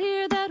more I'll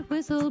hear that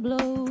whistle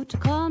blow to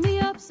call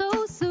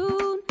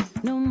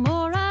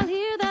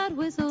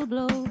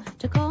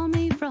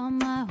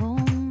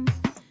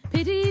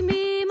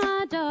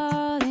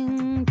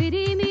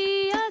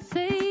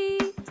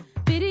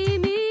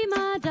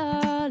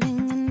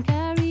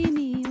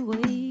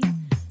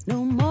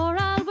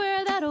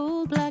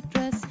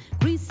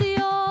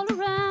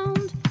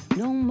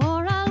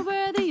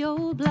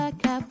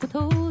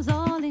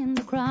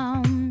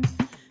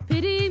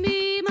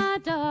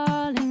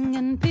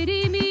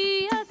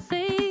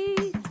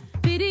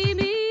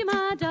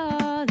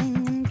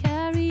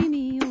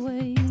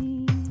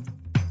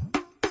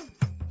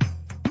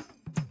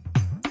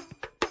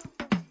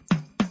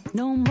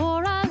No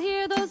more I'll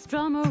hear those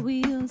drummer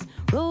wheels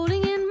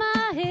rolling in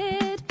my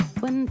head.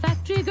 When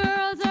factory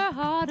girls are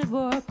hard at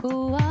work,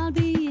 oh, I'll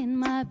be in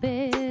my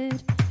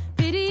bed.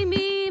 Pity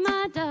me,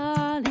 my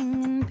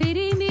darling, and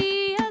pity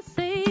me, I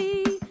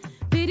say.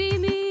 Pity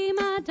me,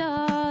 my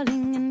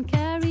darling, and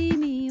carry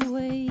me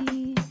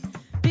away.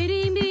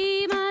 Pity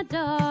me, my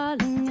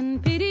darling,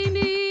 and pity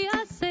me,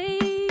 I say.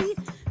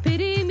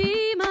 Pity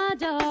me, my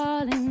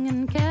darling,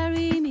 and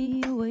carry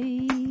me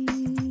away.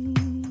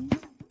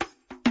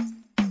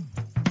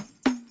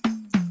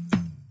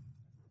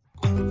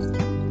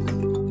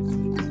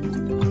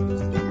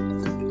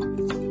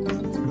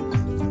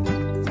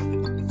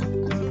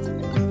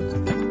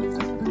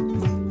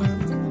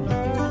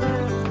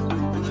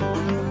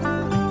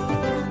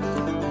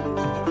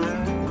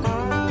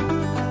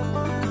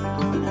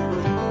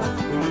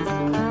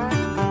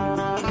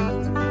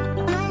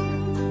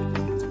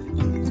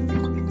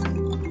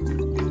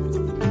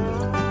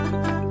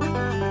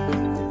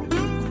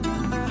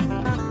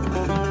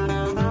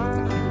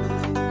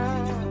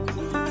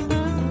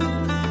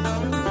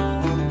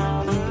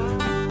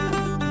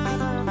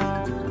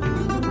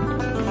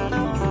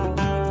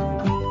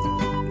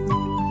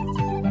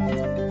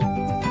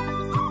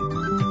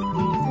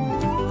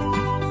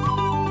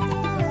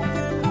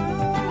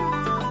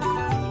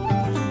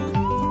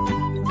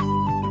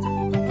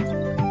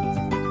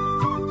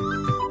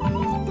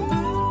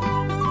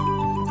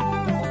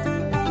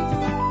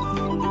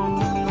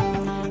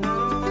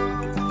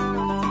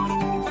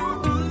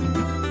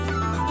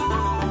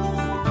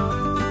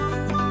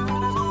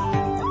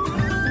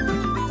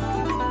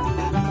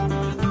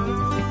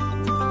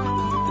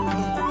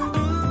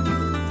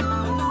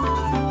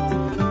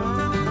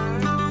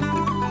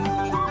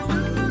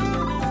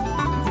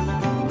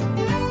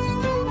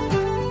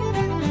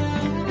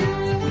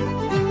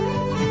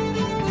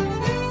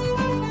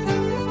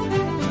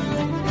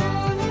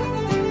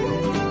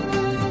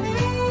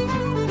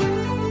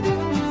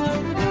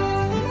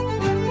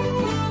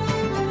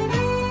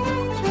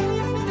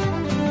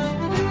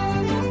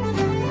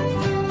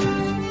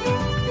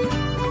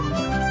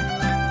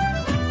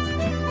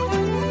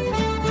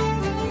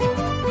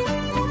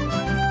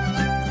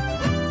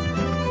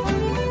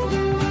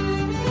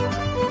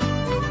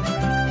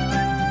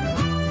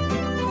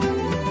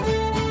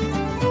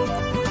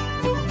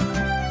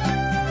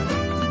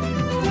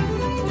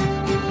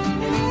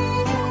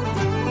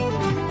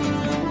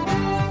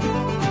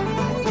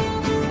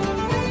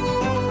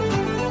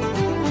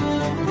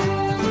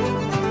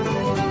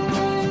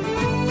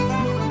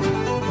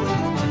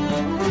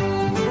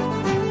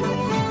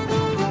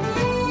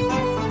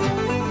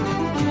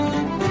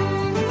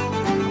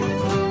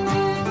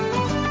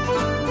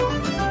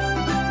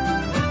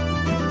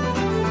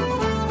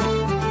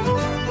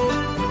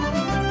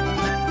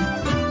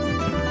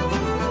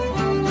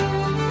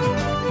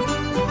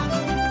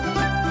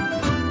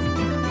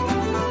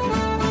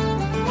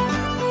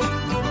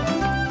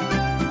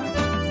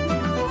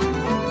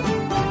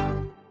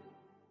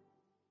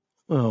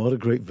 Oh, what a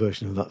great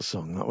version of that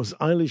song. That was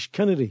Eilish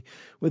Kennedy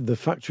with The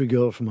Factory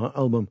Girl from her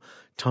album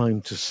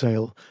Time to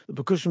Sail. The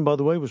percussion, by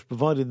the way, was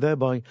provided there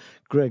by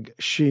Greg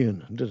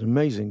Sheehan, who did an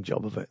amazing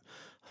job of it.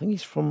 I think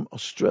he's from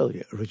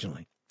Australia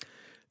originally.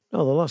 Now,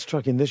 the last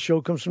track in this show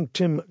comes from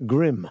Tim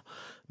Grimm.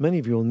 Many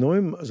of you will know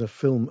him as a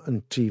film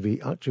and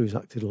TV actor who's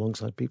acted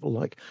alongside people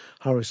like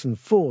Harrison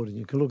Ford, and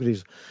you can look at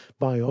his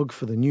biog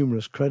for the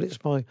numerous credits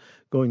by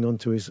going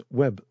onto his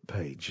web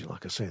page.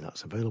 Like I say,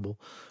 that's available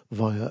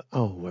via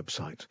our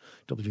website,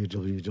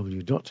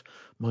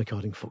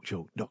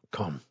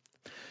 www.mikehardingfolkshow.com.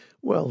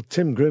 Well,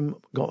 Tim Grimm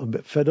got a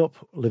bit fed up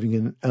living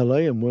in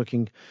LA and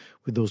working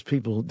with those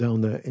people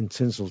down there in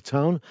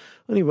Tinseltown,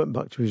 and he went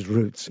back to his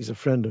roots. He's a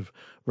friend of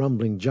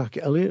Rambling Jack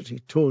Elliott. He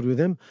toured with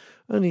him,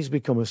 and he's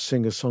become a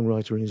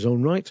singer-songwriter in his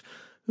own right,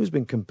 who's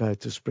been compared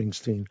to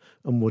Springsteen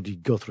and Woody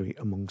Guthrie,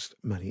 amongst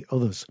many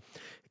others.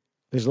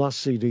 His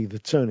last CD, The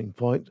Turning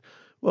Point,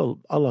 well,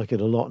 I like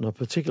it a lot, and I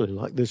particularly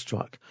like this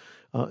track.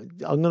 I'm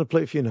going to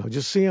play it for you now.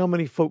 Just see how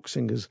many folk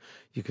singers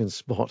you can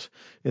spot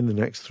in the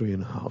next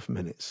 3.5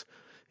 minutes.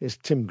 It's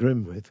Tim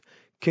Grimm with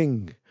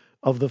King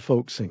of the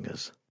Folk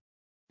Singers.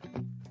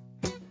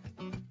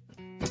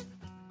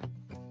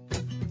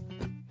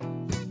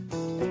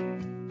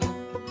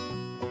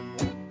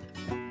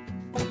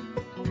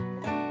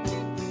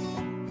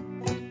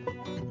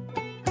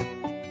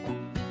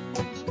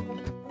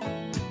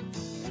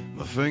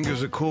 My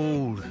fingers are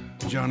cold,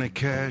 Johnny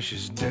Cash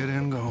is dead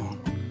and gone.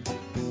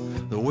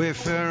 The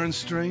wayfaring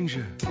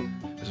stranger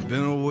has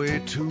been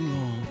away too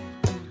long.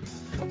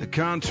 The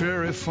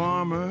contrary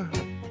farmer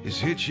is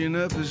hitching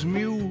up his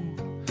mule.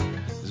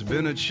 There's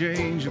been a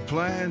change of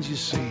plans, you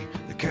see,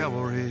 the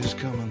cavalry is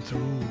coming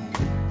through.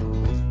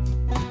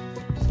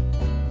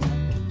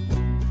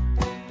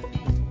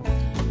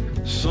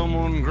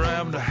 Someone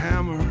grabbed a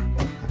hammer,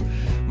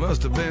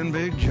 must have been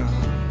Big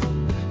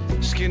John.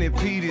 Skinny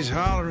Pete is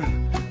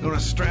hollering,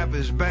 gonna strap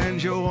his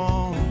banjo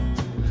on.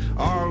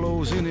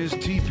 Arlo's in his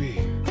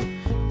teepee,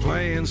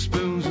 playing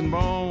spoons and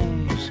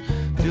bones.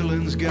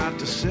 Dylan's got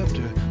the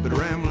scepter, but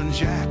Ramblin'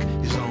 Jack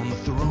is on the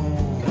throne.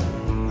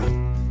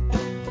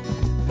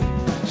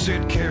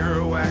 Said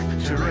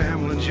Kerouac to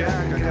Ramblin'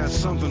 Jack, I got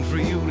something for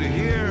you to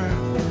hear.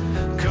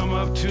 Come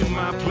up to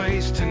my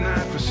place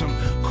tonight for some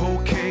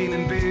cocaine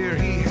and beer.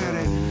 He had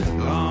a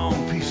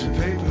long piece of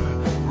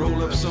paper,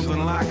 roll up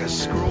something like a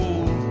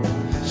scroll.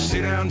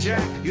 Sit down,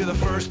 Jack, you're the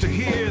first to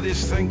hear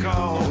this thing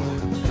called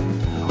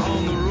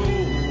On the Road.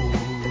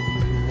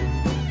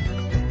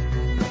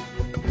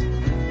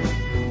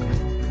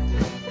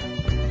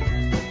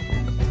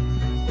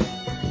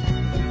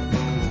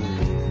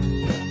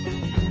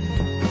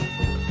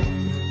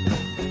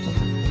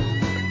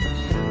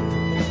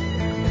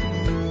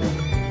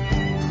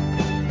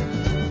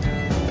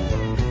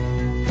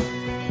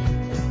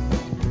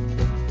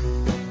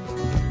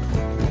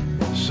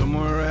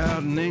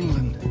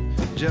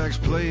 Jack's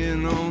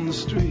playing on the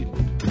street.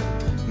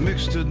 Mick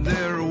stood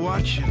there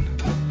watching,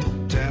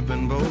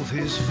 tapping both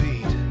his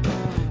feet.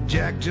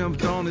 Jack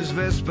jumped on his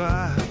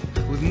Vespa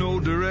with no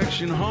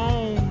direction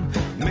home.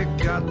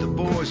 Mick got the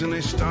boys and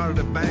they started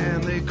a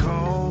band they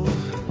called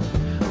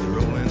the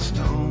Rolling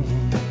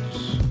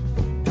Stones.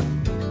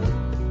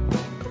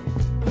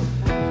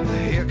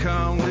 Here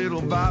come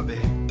little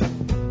Bobby,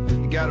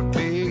 he got a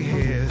big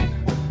head.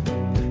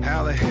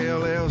 How the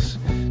hell else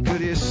could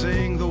he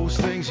sing those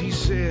things he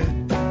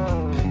said?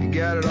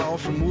 Got it all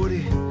from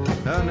Woody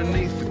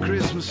underneath the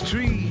Christmas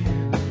tree.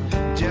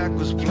 Jack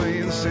was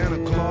playing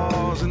Santa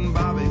Claus and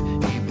Bobby,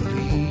 he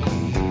believed.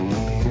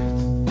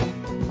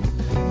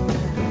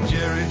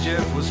 Jerry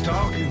Jeff was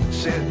talking,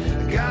 said,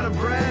 I got a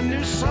brand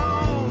new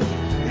song.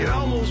 It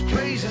almost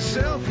plays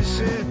itself, he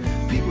said.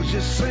 People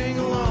just sing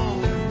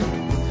along.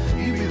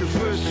 You be the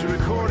first to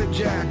record it,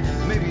 Jack.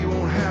 Maybe you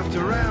won't have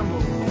to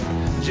ramble.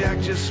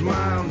 Jack just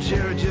smiled,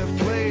 Jerry Jeff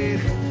played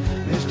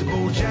Mr.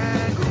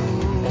 Bojangles.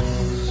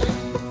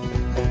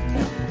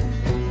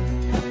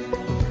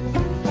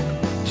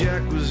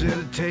 Jack was at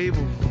a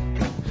table,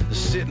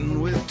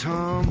 sitting with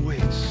Tom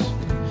Waits.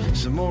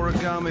 Some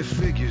origami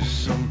figures,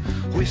 some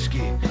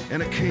whiskey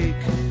and a cake.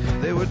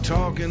 They were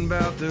talking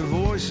about their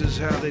voices,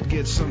 how they'd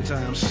get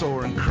sometimes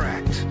sore and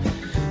cracked.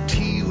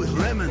 Tea with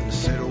lemon,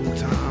 said old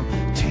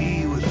Tom.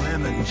 Tea with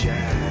lemon,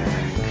 Jack.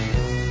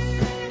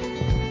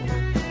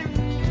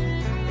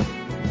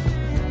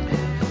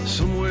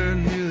 Somewhere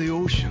near the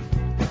ocean,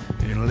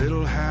 in a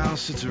little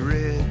house that's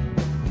red,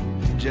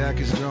 Jack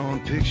is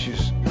drawing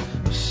pictures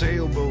of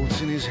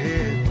sailboats in his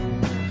head.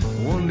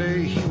 One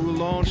day he will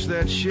launch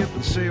that ship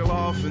and sail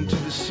off into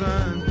the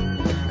sun.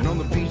 And on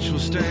the beach will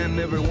stand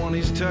everyone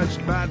he's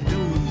touched by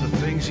doing the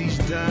things he's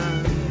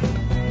done.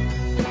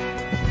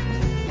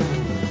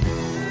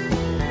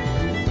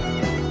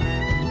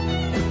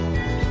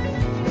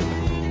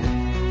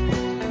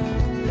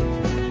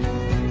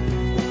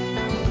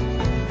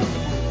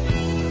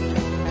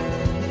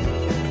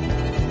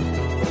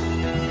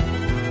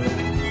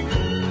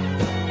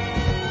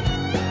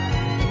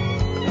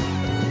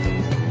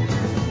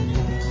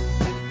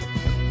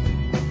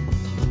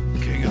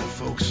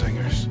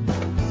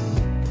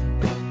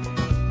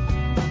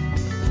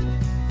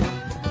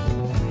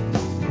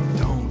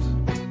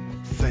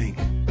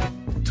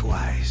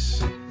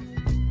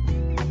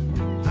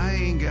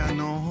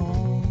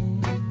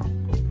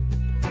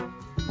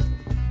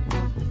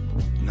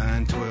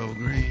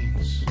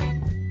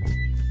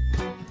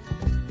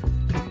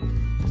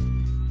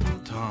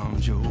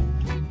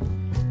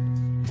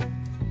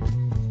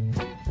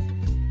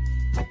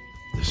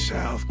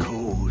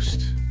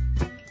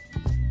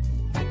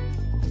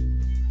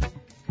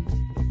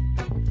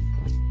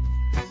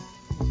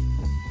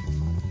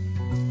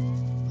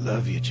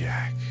 Love you,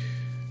 Jack.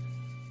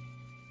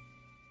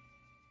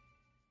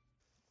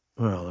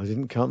 Well, I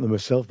didn't count them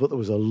myself, but there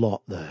was a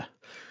lot there.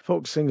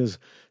 Folk singers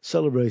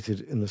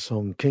celebrated in the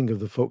song King of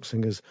the Folk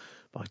Singers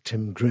by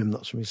Tim Grimm.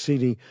 That's from his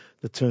CD,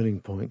 The Turning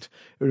Point.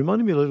 It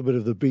reminded me a little bit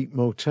of The Beat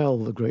Motel,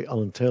 the great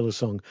Alan Taylor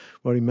song,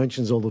 where he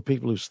mentions all the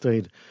people who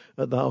stayed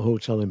at that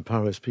hotel in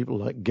Paris, people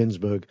like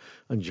Ginsberg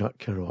and Jack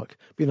Kerouac.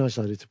 Be a nice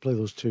idea to play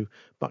those two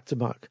back to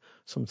back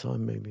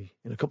sometime, maybe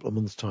in a couple of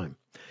months' time.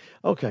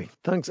 Okay,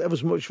 thanks ever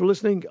so much for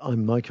listening.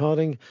 I'm Mike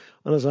Harding,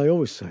 and as I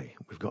always say,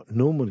 we've got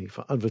no money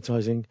for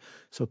advertising,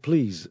 so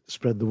please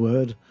spread the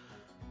word,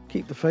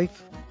 keep the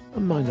faith,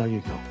 and mind how you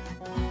go.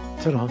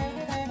 Ta-ra.